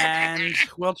 And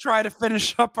we'll try to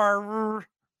finish up our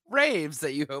raves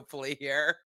that you hopefully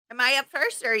hear. Am I up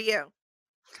first or you?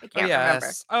 I can't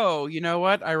remember. Oh, you know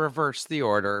what? I reversed the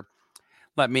order.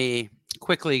 Let me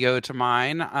quickly go to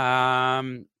mine.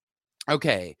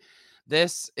 Okay.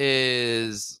 This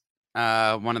is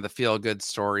one of the feel-good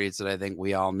stories that I think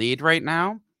we all need right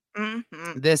now.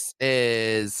 Mm-hmm. This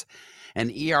is an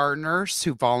ER nurse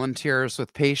who volunteers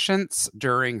with patients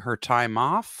during her time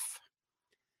off.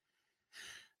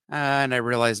 And I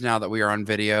realize now that we are on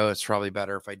video, it's probably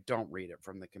better if I don't read it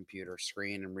from the computer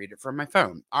screen and read it from my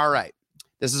phone. All right.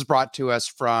 This is brought to us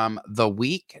from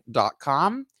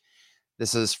theweek.com.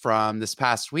 This is from this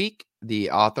past week.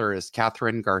 The author is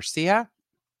Catherine Garcia.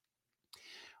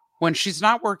 When she's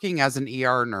not working as an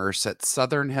ER nurse at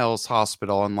Southern Hills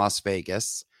Hospital in Las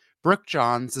Vegas, Brooke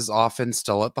Johns is often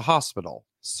still at the hospital,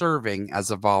 serving as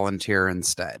a volunteer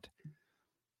instead.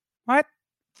 What?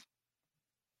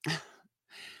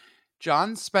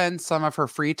 Johns spends some of her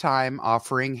free time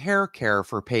offering hair care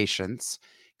for patients,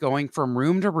 going from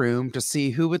room to room to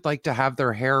see who would like to have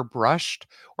their hair brushed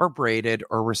or braided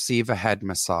or receive a head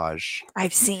massage.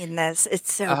 I've seen this.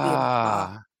 It's so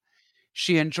beautiful.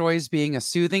 She enjoys being a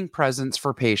soothing presence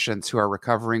for patients who are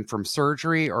recovering from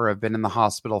surgery or have been in the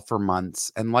hospital for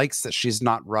months, and likes that she's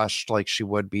not rushed like she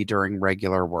would be during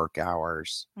regular work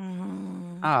hours.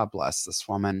 Bless this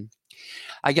woman.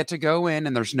 I get to go in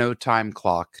and there's no time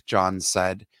clock, John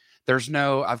said.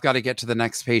 I've got to get to the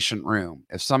next patient room.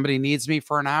 If somebody needs me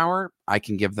for an hour, I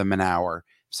can give them an hour.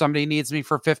 If somebody needs me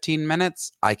for 15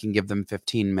 minutes, I can give them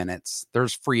 15 minutes.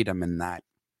 There's freedom in that.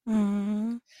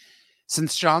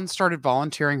 Since John started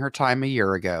volunteering her time a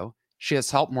year ago, she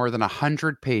has helped more than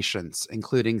 100 patients,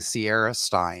 including Sierra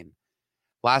Stein.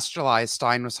 Last July,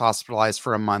 Stein was hospitalized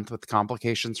for a month with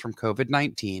complications from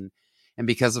COVID-19, and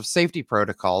because of safety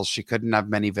protocols, she couldn't have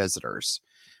many visitors.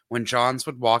 When Johns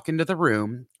would walk into the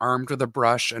room, armed with a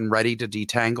brush and ready to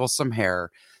detangle some hair,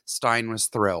 Stein was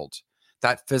thrilled.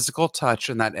 That physical touch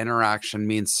and that interaction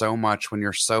means so much when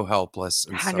you're so helpless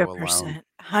and 100%, so alone.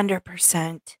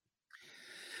 100%.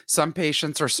 Some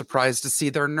patients are surprised to see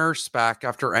their nurse back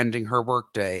after ending her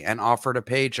workday and offer to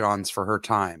pay Johns for her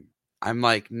time. I'm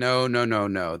like, no.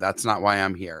 That's not why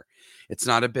I'm here. It's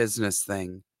not a business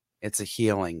thing. It's a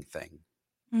healing thing.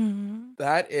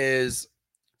 That is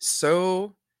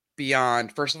so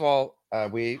beyond. First of all,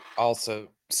 we also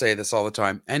say this all the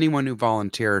time. Anyone who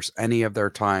volunteers any of their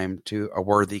time to a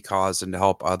worthy cause and to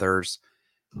help others,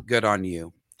 good on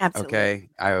you. Absolutely. Okay.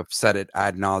 I've said it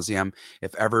ad nauseum.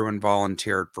 If everyone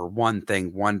volunteered for one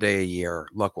thing, one day a year,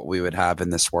 look what we would have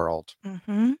in this world.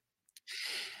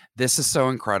 This is so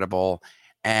incredible.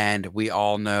 And we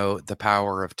all know the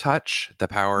power of touch, the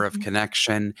power of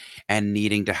connection, and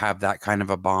needing to have that kind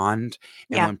of a bond.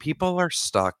 And when people are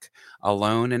stuck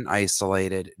alone and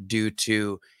isolated due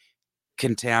to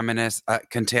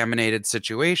contaminated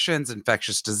situations,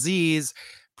 infectious disease,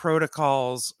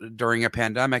 protocols during a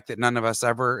pandemic that none of us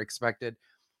ever expected,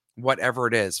 whatever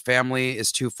it is, family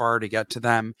is too far to get to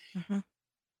them.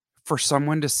 For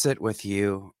someone to sit with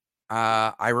you.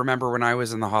 I remember when I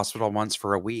was in the hospital once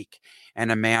for a week and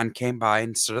a man came by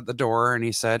and stood at the door and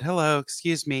he said, "Hello,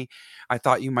 excuse me. I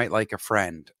thought you might like a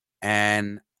friend."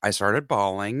 And I started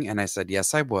bawling and I said,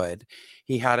 yes, I would.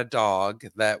 He had a dog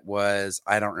that was,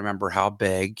 I don't remember how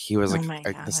big. He was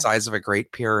the size of a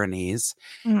Great Pyrenees.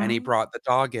 And he brought the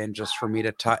dog in just for me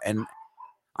to touch. And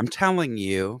I'm telling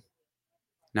you,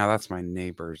 now that's my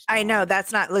neighbor's dog. I know,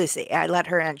 that's not Lucy. I let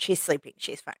her in. She's sleeping.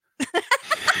 She's fine.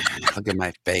 Look at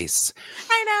my face.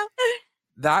 I know.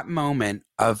 That moment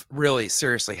of really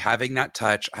seriously having that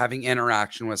touch, having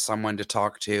interaction with someone to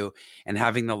talk to, and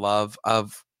having the love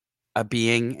of a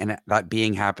being, and that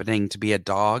being happening to be a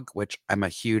dog, which I'm a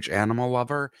huge animal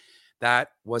lover, that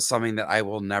was something that I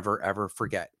will never, ever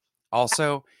forget.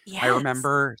 Also, I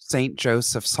remember St.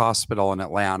 Joseph's Hospital in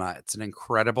Atlanta. It's an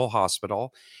incredible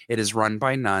hospital. It is run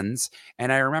by nuns.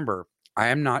 And I remember, I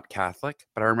am not Catholic,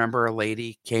 but I remember a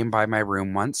lady came by my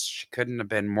room once. She couldn't have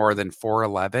been more than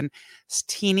 4'11". This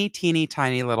teeny,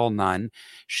 tiny little nun.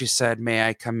 She said, "May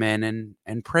I come in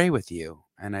and pray with you?"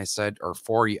 And I said, or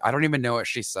for you. I don't even know what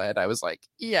she said. I was like,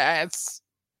 yes,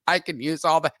 I can use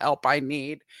all the help I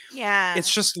need. Yeah.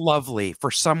 It's just lovely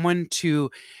for someone to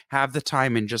have the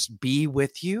time and just be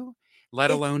with you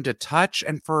let It's alone to touch.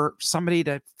 And for somebody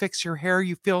to fix your hair,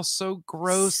 you feel so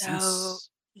gross and so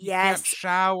you can't yes.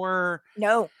 shower.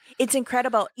 No, it's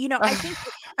incredible.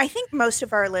 I think most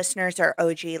of our listeners are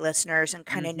OG listeners and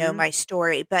kinda know Mm-hmm. my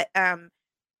story, but,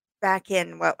 back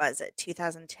in, what was it,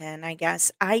 2010, I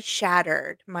guess, I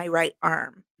shattered my right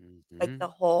arm. Like, Mm-hmm. the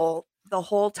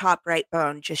whole top right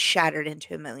bone just shattered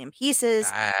into a million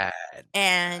pieces, Bad,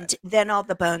 and bad. then all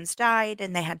the bones died,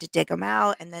 and they had to dig them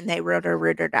out, and then they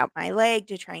roto-rooted out my leg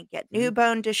to try and get new Mhm.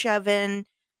 bone to shove in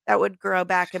that would grow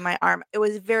back in my arm. It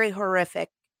was a very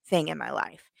horrific thing in my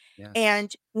life, Yes.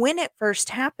 and when it first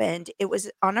happened, it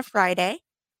was on a Friday.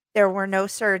 There were no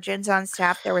surgeons on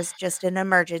staff, there was just an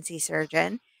emergency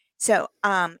surgeon. So,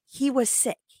 he was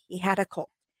sick, he had a cold.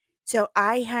 So,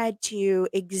 I had to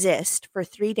exist for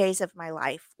 3 days of my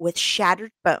life with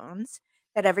shattered bones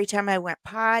that every time I went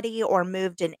potty or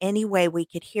moved in any way, we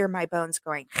could hear my bones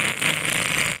going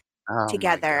Oh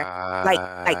my together like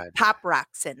God. pop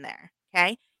rocks in there,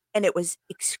 okay? And it was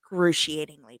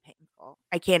excruciatingly painful.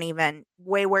 I can't even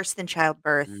way worse than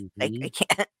childbirth, like, I Mhm.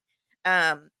 can't.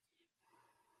 Um,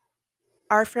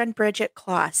 our friend Bridget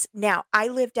Kloss. Now, I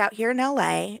lived out here in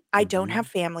LA. I don't have Mhm.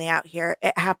 family out here.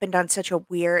 It happened on such a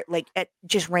weird, like,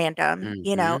 just random,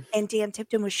 Mhm. and Dan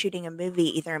Tipton was shooting a movie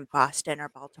either in Boston or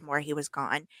Baltimore. He was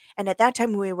gone. And at that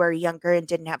time, we were younger and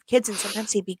didn't have kids, and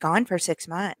sometimes he'd be gone for 6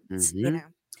 months, you Mhm.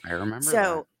 know? I remember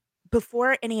that. So,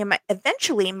 before any of my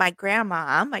eventually, my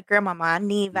grandmama,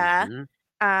 Neva, Mhm.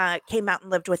 came out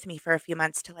and lived with me for a few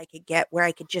months till I could get where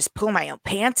I could just pull my own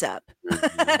pants up,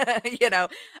 Mhm. you know?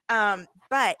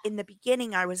 But in the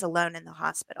beginning, I was alone in the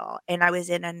hospital, and I was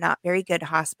in a not very good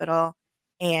hospital,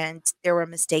 and there were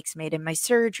mistakes made in my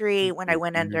surgery. When I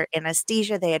went Mhm. under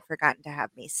anesthesia, they had forgotten to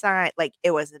have me sign, like,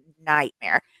 it was a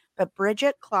nightmare. But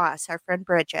Bridget Kloss, our friend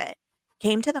Bridget,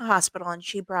 came to the hospital, and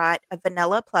she brought a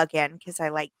vanilla plug-in because I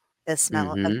like the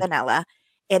smell of Mhm. vanilla,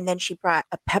 and then she brought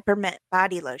a peppermint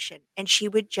body lotion, and she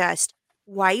would just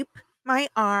wipe my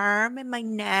arm and my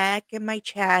neck and my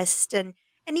chest and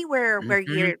anywhere where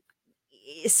Mhm. your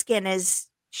skin is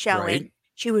showing. Right.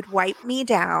 She would wipe me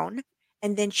down,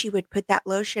 and then she would put that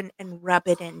lotion and rub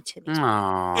it into me,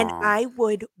 and Aw. I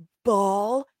would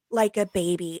bawl like a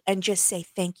baby and just say,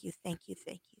 "Thank you, thank you,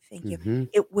 thank you, thank you."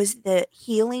 Mhm. It was the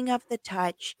healing of the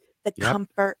touch, the Yep.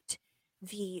 comfort,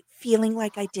 the feeling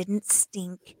like I didn't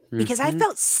stink because I Mhm.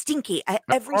 felt stinky at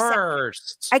Of every second.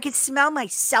 course. I could smell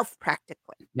myself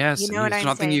practically. You Yes, know and what there's I'm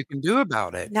nothing saying? you can do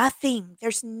about it. Nothing.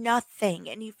 There's nothing,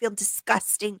 and you feel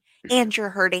disgusting and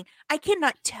you're hurting. I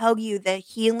cannot tell you the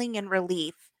healing and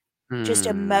relief just Hmm.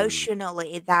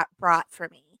 emotionally that brought for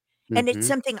me. And it's Mhm.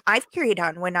 something I've carried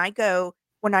on when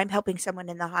I'm helping someone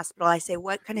in the hospital, I say,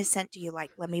 "What kind of scent do you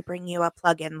like? Let me bring you a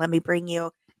plug-in. Let me bring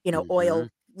you, oil Mhm.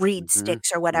 reed Mhm.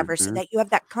 sticks or whatever so Mhm. that you have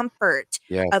that comfort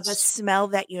of a Yes. smell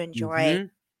that you enjoy."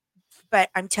 Mhm. But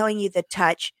I'm telling you the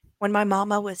touch, when my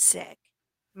mama was sick,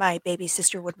 my baby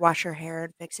sister would wash her hair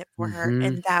and fix it for her, Mhm.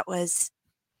 and that was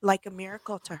like a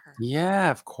miracle to her.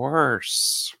 Yeah, of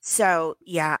course. So,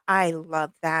 yeah, I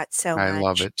love that so I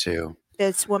love much. it too.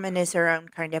 This woman is her own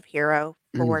kind of hero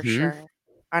for Mhm. sure,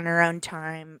 on her own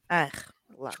time. Ugh,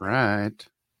 love That's it. right.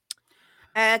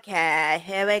 Okay,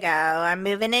 here we go. I'm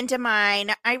moving into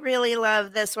mine. I really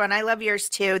love this one. I love yours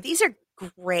too. These are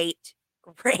great,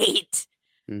 great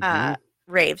uh Mhm.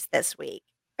 raves this week.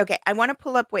 Okay, I want to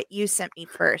pull up what you sent me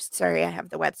first. Sorry, I have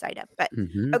the website up, but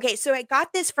Mhm. okay, so I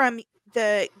got this from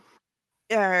the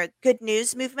Good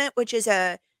News Movement, which is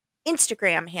a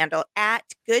Instagram handle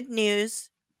at Good News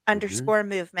Mhm. underscore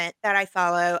movement that I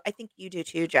follow. I think you do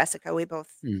too, Jessica. We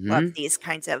both love Mhm. these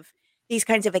kinds of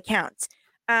accounts.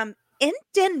 In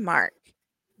Denmark,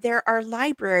 there are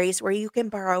libraries where you can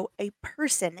borrow a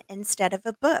person instead of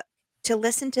a book to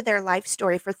listen to their life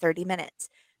story for 30 minutes.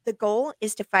 The goal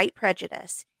is to fight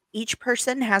prejudice. Each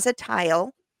person has a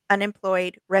tile: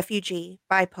 unemployed, refugee,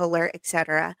 bipolar,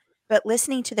 etc. But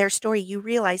listening to their story, you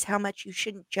realize how much you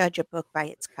shouldn't judge a book by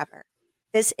its cover.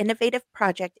 This innovative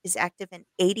project is active in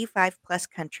 85 plus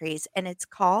countries, and it's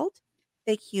called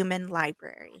the Human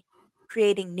Library,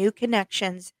 creating new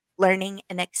connections, learning,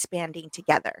 and expanding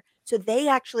together. So they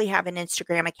actually have an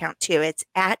Instagram account too. It's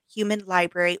at Human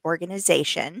Library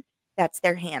Organization. That's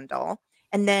their handle.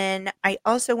 And then I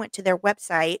also went to their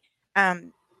website.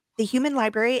 Um, the Human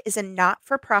Library is a not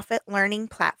for profit learning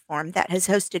platform that has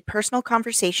hosted personal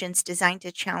conversations designed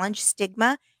to challenge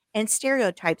stigma and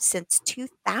stereotypes since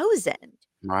 2000.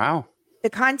 Wow. The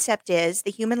concept is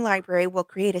the Human Library will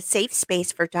create a safe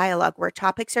space for dialogue where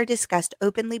topics are discussed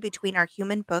openly between our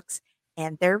human books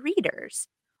and their readers.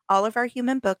 All of our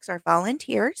human books are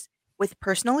volunteers with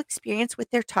personal experience with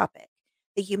their topic.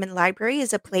 The Human Library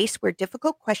is a place where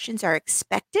difficult questions are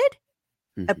expected,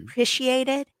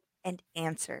 appreciated, and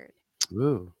answered.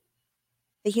 Ooh.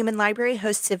 The Human Library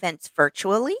hosts events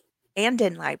virtually and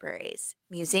in libraries,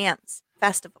 museums,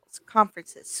 festivals,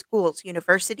 conferences, schools,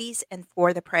 universities, and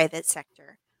for the private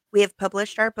sector. We have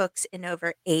published our books in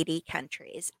over 80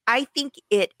 countries. I think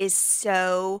it is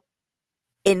so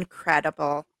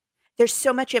incredible. There's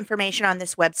so much information on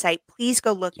this website. Please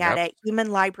go look at it,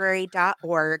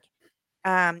 humanlibrary.org.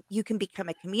 You can become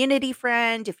a community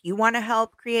friend if you want to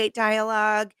help create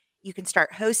dialogue. You can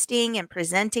start hosting and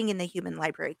presenting in the Human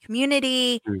Library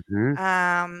community.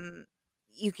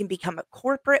 You can become a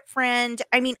corporate friend.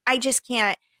 I mean, I just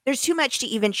can't. There's too much to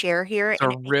even share here. It's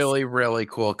a really, really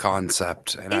cool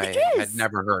concept, and I had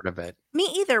never heard of it. Me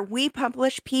either. We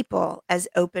publish people as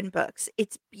open books.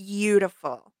 It's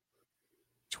beautiful.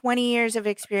 20 years of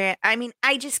experience. I mean,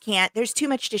 I just can't. There's too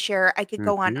much to share. I could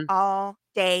go on all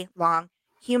day long.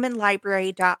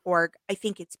 Humanlibrary.org. I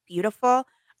think it's beautiful.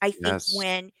 I think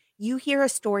when you hear a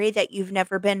story that you've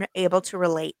never been able to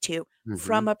relate to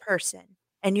from a person,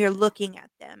 and you're looking at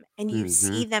them and you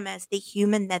see them as the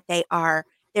human that they are,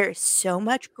 there is so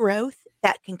much growth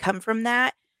that can come from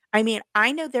that. I mean,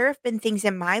 I know there have been things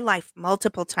in my life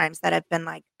multiple times that I've been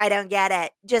like, I don't get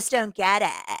it. Just don't get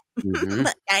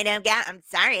it. I don't get it. I'm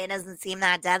sorry. It doesn't seem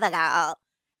that difficult.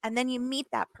 And then you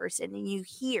meet that person and you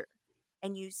hear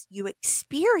and you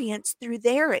experience through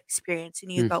their experience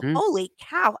and you go, holy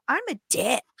cow, I'm a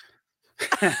dick.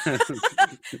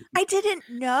 I didn't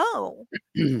know.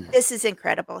 This is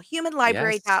incredible.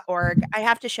 Humanlibrary.org. I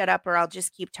have to shut up or I'll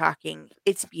just keep talking.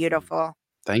 It's beautiful.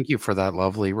 Thank you for that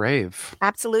lovely rave.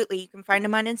 Absolutely. You can find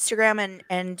them on Instagram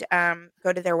and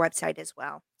go to their website as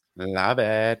well. Love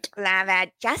it. Love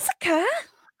it. Jessica.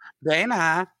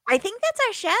 Dana. I think that's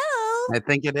our show. I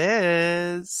think it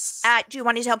is. Do you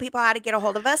want to tell people how to get a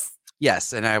hold of us?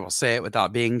 Yes, and I will say it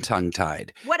without being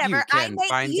tongue-tied. Whatever. I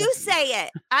make you say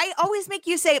it. I always make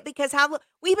you say it because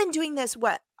we've been doing this,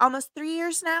 almost 3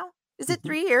 years now? Is it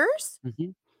 3 years?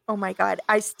 Oh my God.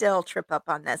 I still trip up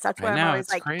on this. That's why I'm always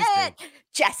like, hey,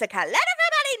 Jessica, let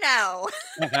everybody know.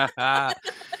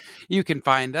 You can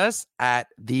find us at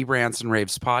the Rants and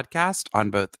Raves podcast on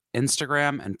both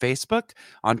Instagram and Facebook,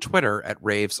 on Twitter at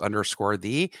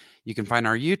raves_the. You can find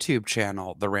our YouTube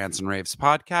channel, The Rants and Raves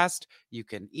Podcast. You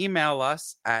can email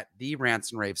us at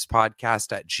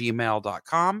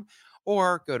therantsandravespodcast@gmail.com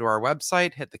or go to our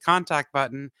website, hit the contact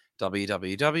button,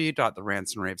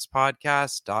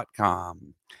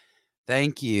 www.therantsandravespodcast.com.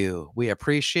 Thank you. We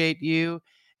appreciate you.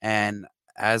 And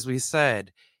as we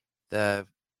said, the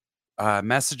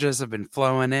messages have been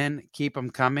flowing in. Keep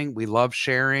them coming. We love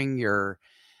sharing your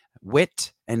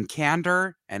wit and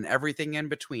candor and everything in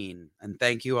between. And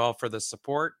thank you all for the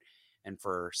support and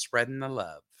for spreading the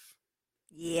love.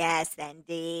 Yes,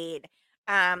 indeed.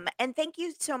 And thank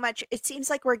you so much. It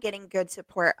seems like we're getting good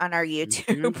support on our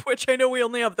YouTube, which I know we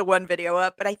only have the one video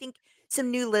up, but I think some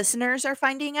new listeners are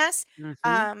finding us.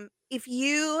 If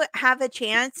you have a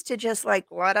chance to just let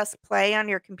us play on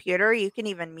your computer, you can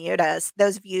even mute us.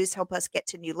 Those views help us get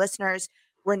to new listeners.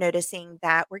 We're noticing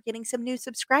that we're getting some new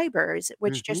subscribers,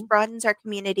 which just broadens our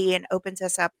community and opens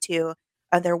us up to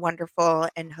other wonderful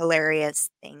and hilarious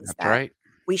things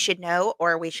we should know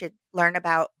or we should learn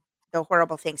about the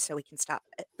horrible things so we can stop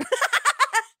it.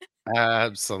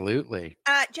 Absolutely.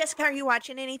 Jessica, are you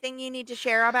watching anything you need to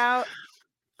share about?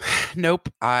 Nope.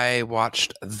 I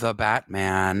watched The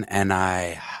Batman and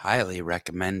I highly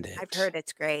recommend it. I've heard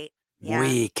it's great. Yeah.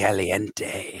 Muy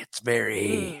caliente.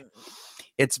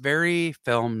 It's very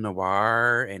film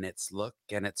noir in its look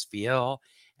and its feel,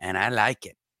 and I like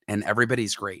it. And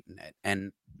everybody's great in it.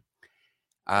 And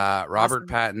Robert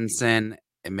Pattinson,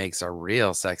 it makes a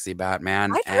real sexy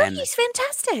Batman. I've heard he's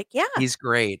fantastic. Yeah. He's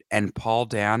great. And Paul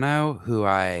Dano, who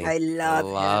I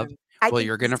love. Him.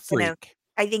 You're going to freak.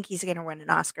 I think he's going to win an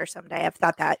Oscar someday. I've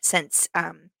thought that since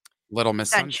Little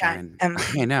Miss Sunshine.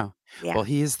 I know. Yeah. Well,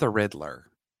 he's the Riddler.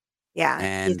 Yeah.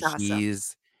 And he's awesome.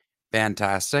 He's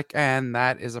fantastic. And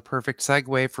that is a perfect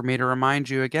segue for me to remind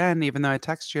you again, even though I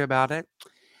text you about it,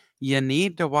 you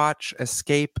need to watch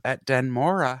Escape at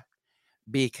Dannemora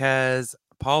because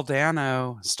Paul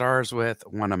Dano stars with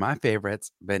one of my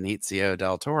favorites, Benicio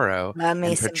del Toro. Love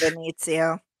me some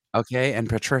Benicio. Okay. And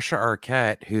Patricia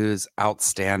Arquette, who's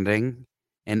outstanding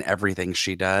in everything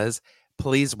she does.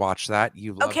 Please watch that.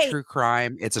 You love true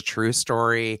crime. It's a true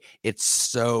story. It's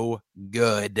so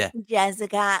good.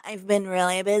 Jessica, I've been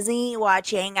really busy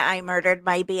watching I Murdered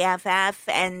My BFF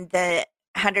and the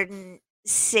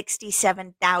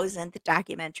 167,000th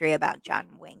documentary about John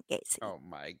Wayne Gacy. Oh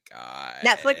my God.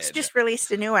 Netflix just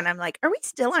released a new one. I'm like, are we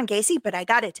still on Gacy? But I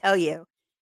got to tell you,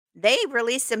 they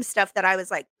released some stuff that I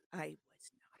was like, I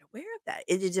was not aware of that.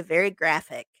 It is a very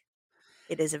graphic.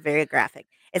 It is a very graphic.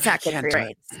 It's I not good for can't your do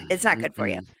it. brains. It's not good for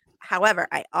you. Mm-mm. However,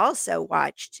 I also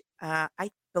watched, I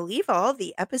believe all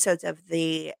the episodes of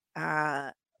the Barack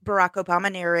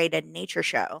Obama narrated nature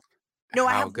show. No,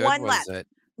 I How have good one was left. it?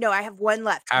 No, I have one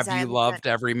left because Have I you haven't done. loved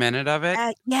every minute of it?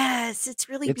 Yes, it's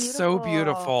really It's so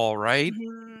beautiful. beautiful, right?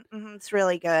 It's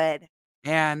really good.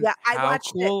 And Yeah, I how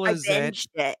watched it. cool I is it? binged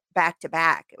it back to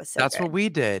back. It was so That's what good. we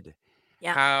did.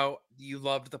 Yeah. How you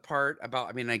loved the part about,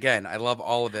 I mean, again, I love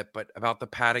all of it, but about the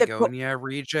The co- Patagonia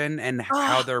region and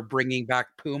how oh, they're bringing back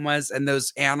pumas and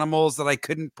those animals that I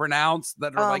couldn't pronounce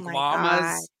that are oh like my God.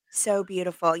 llamas. So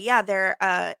beautiful. Yeah, they're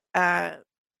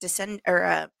descend or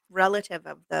a relative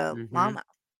of the Hmm. llama.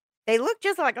 They look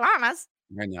just like llamas.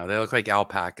 I know. They look like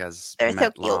alpacas They're so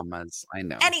met cute. llamas. I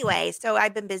know. Anyway, so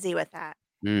I've been busy with that.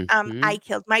 Hmm. I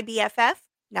Killed My BFF.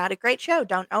 Not a great show.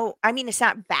 Don't know. I mean, it's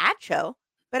not a bad show,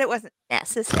 but it wasn't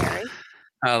necessary.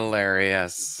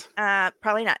 Hilarious.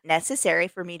 Probably not necessary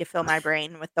for me to fill my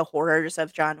brain with the horrors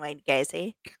of John Wayne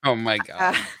Gacy. Oh my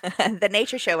Uh, God. the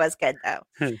nature show was good though.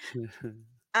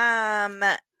 Um,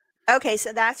 okay,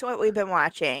 so that's what we've been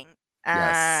watching.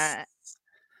 Yes.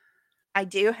 I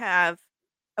do have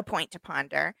a point to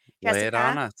ponder. Lay it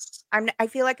on Jessica, us. I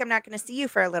feel like I'm not going to see you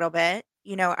for a little bit.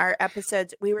 You know, our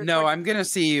episodes we were No, I'm gonna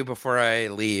see you before I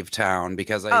leave town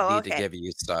because I Oh, need to okay. give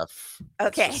you stuff.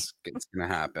 Okay. It's gonna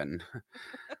happen.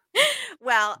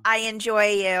 Well, I enjoy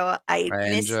you. I I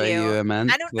miss enjoy you. you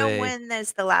I don't know immensely. when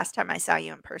is the last time I saw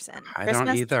you in person. I don't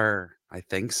Christmas? either. I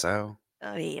think so.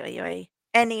 Oy, oy, oy.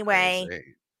 Anyway. Crazy.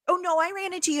 Oh no, I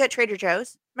ran into you at Trader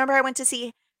Joe's. Remember I went to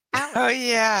see Alan. Oh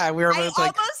yeah, we were I both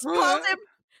like,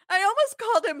 almost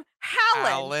called him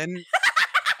Howlin. Alan.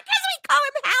 Because we call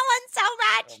him Howlin so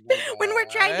much Oh when we're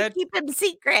trying to God. keep him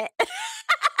secret.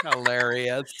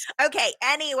 Hilarious. Okay,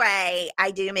 anyway,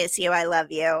 I do miss you. I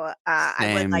love you.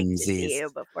 I would like to see Samesies.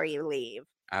 you before you leave.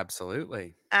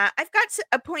 Absolutely. I've got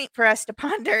a point for us to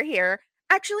ponder here.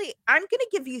 Actually, I'm going to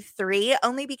give you 3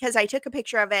 only because I took a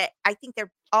picture of it. I think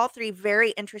they're all 3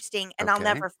 very interesting and I'll Okay.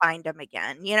 never find them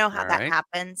again. You know how All that right.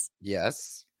 happens?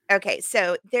 Yes. Okay,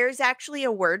 so there's actually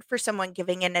a word for someone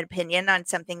giving an opinion on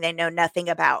something they know nothing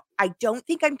about. I don't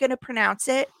think I'm going to pronounce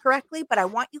it correctly, but I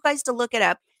want you guys to look it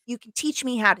up. You can teach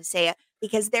me how to say it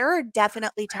because there are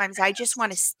definitely times I just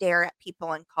want to stare at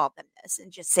people and call them this and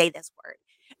just say this word.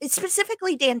 It's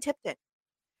specifically Dan Tipton.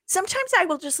 Sometimes I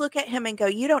will just look at him and go,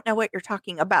 "You don't know what you're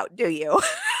talking about, do you?"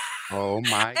 Oh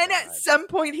my And God. at some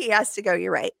point he has to go,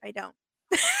 "You're right, I don't."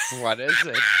 What is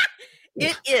it?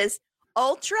 It is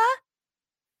ultra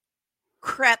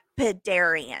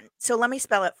crepidarian. So let me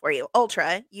spell it for you.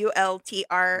 Ultra, ULTRA,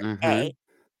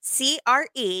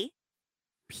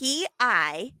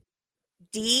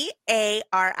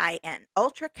 CREPIDARIN.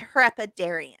 Ultra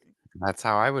crepidarian. That's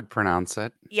how I would pronounce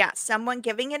it. Yeah, someone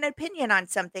giving an opinion on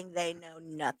something they know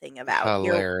nothing about.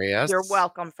 Hilarious. You're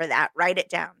welcome for that. Write it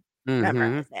down.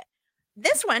 Memorize it.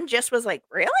 This one just was like,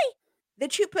 really? The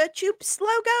Chupa Chups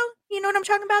logo? You know what I'm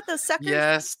talking about? Those suckers?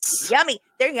 Yes. Yummy.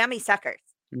 They're yummy suckers.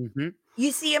 Mm-hmm.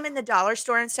 You see them in the dollar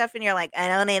store and stuff, and you're like, I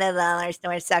don't need a dollar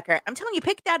store sucker. I'm telling you,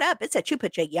 pick that up. It's a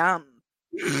Chupa Chup yum.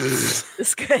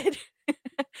 It's good.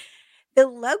 The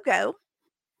logo,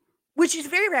 which is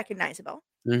very recognizable,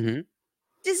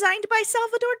 designed by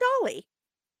Salvador Dali.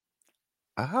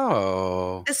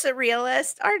 Oh. The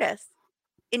surrealist artist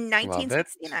in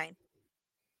 1969.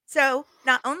 So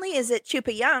not only is it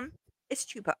Chupa Yum, it's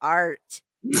Chupa art.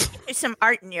 There's some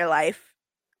art in your life.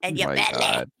 And you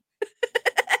bet.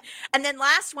 And then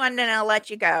last one, and I'll let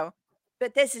you go.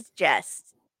 But this is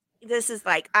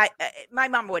like, my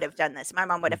mom would have done this. My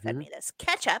mom would have fed me this.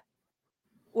 Ketchup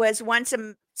was once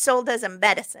sold as a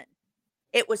medicine.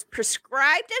 It was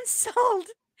prescribed and sold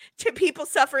to people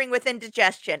suffering with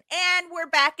indigestion. And we're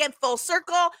back in full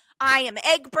circle. I am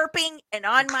egg burping and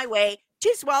on my way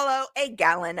to swallow a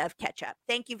gallon of ketchup.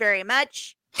 Thank you very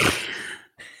much.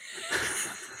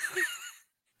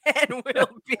 And we'll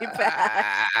be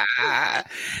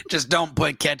back. Just don't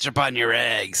put ketchup on your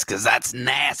eggs because that's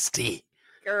nasty.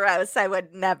 Gross. I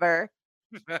would never.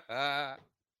 All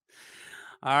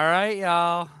right,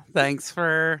 y'all. Thanks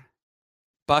for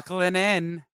buckling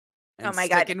in and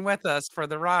sticking with us for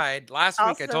the ride. Last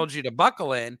week I told you to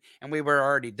buckle in and we were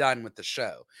already done with the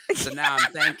show. So now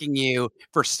I'm thanking you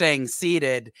for staying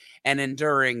seated and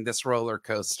enduring this roller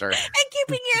coaster. And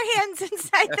keeping your hands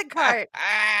inside the cart.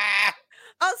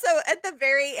 Also, at the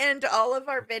very end, all of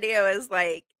our video is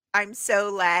like, I'm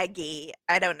so laggy.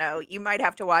 I don't know. You might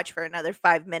have to watch for another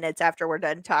 5 minutes after we're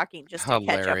done talking just to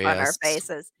catch up on our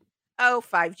faces. Oh,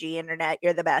 5G internet,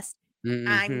 you're the best.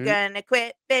 I'm gonna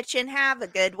quit bitching. Have a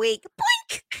good week.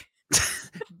 Blink.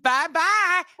 Bye bye.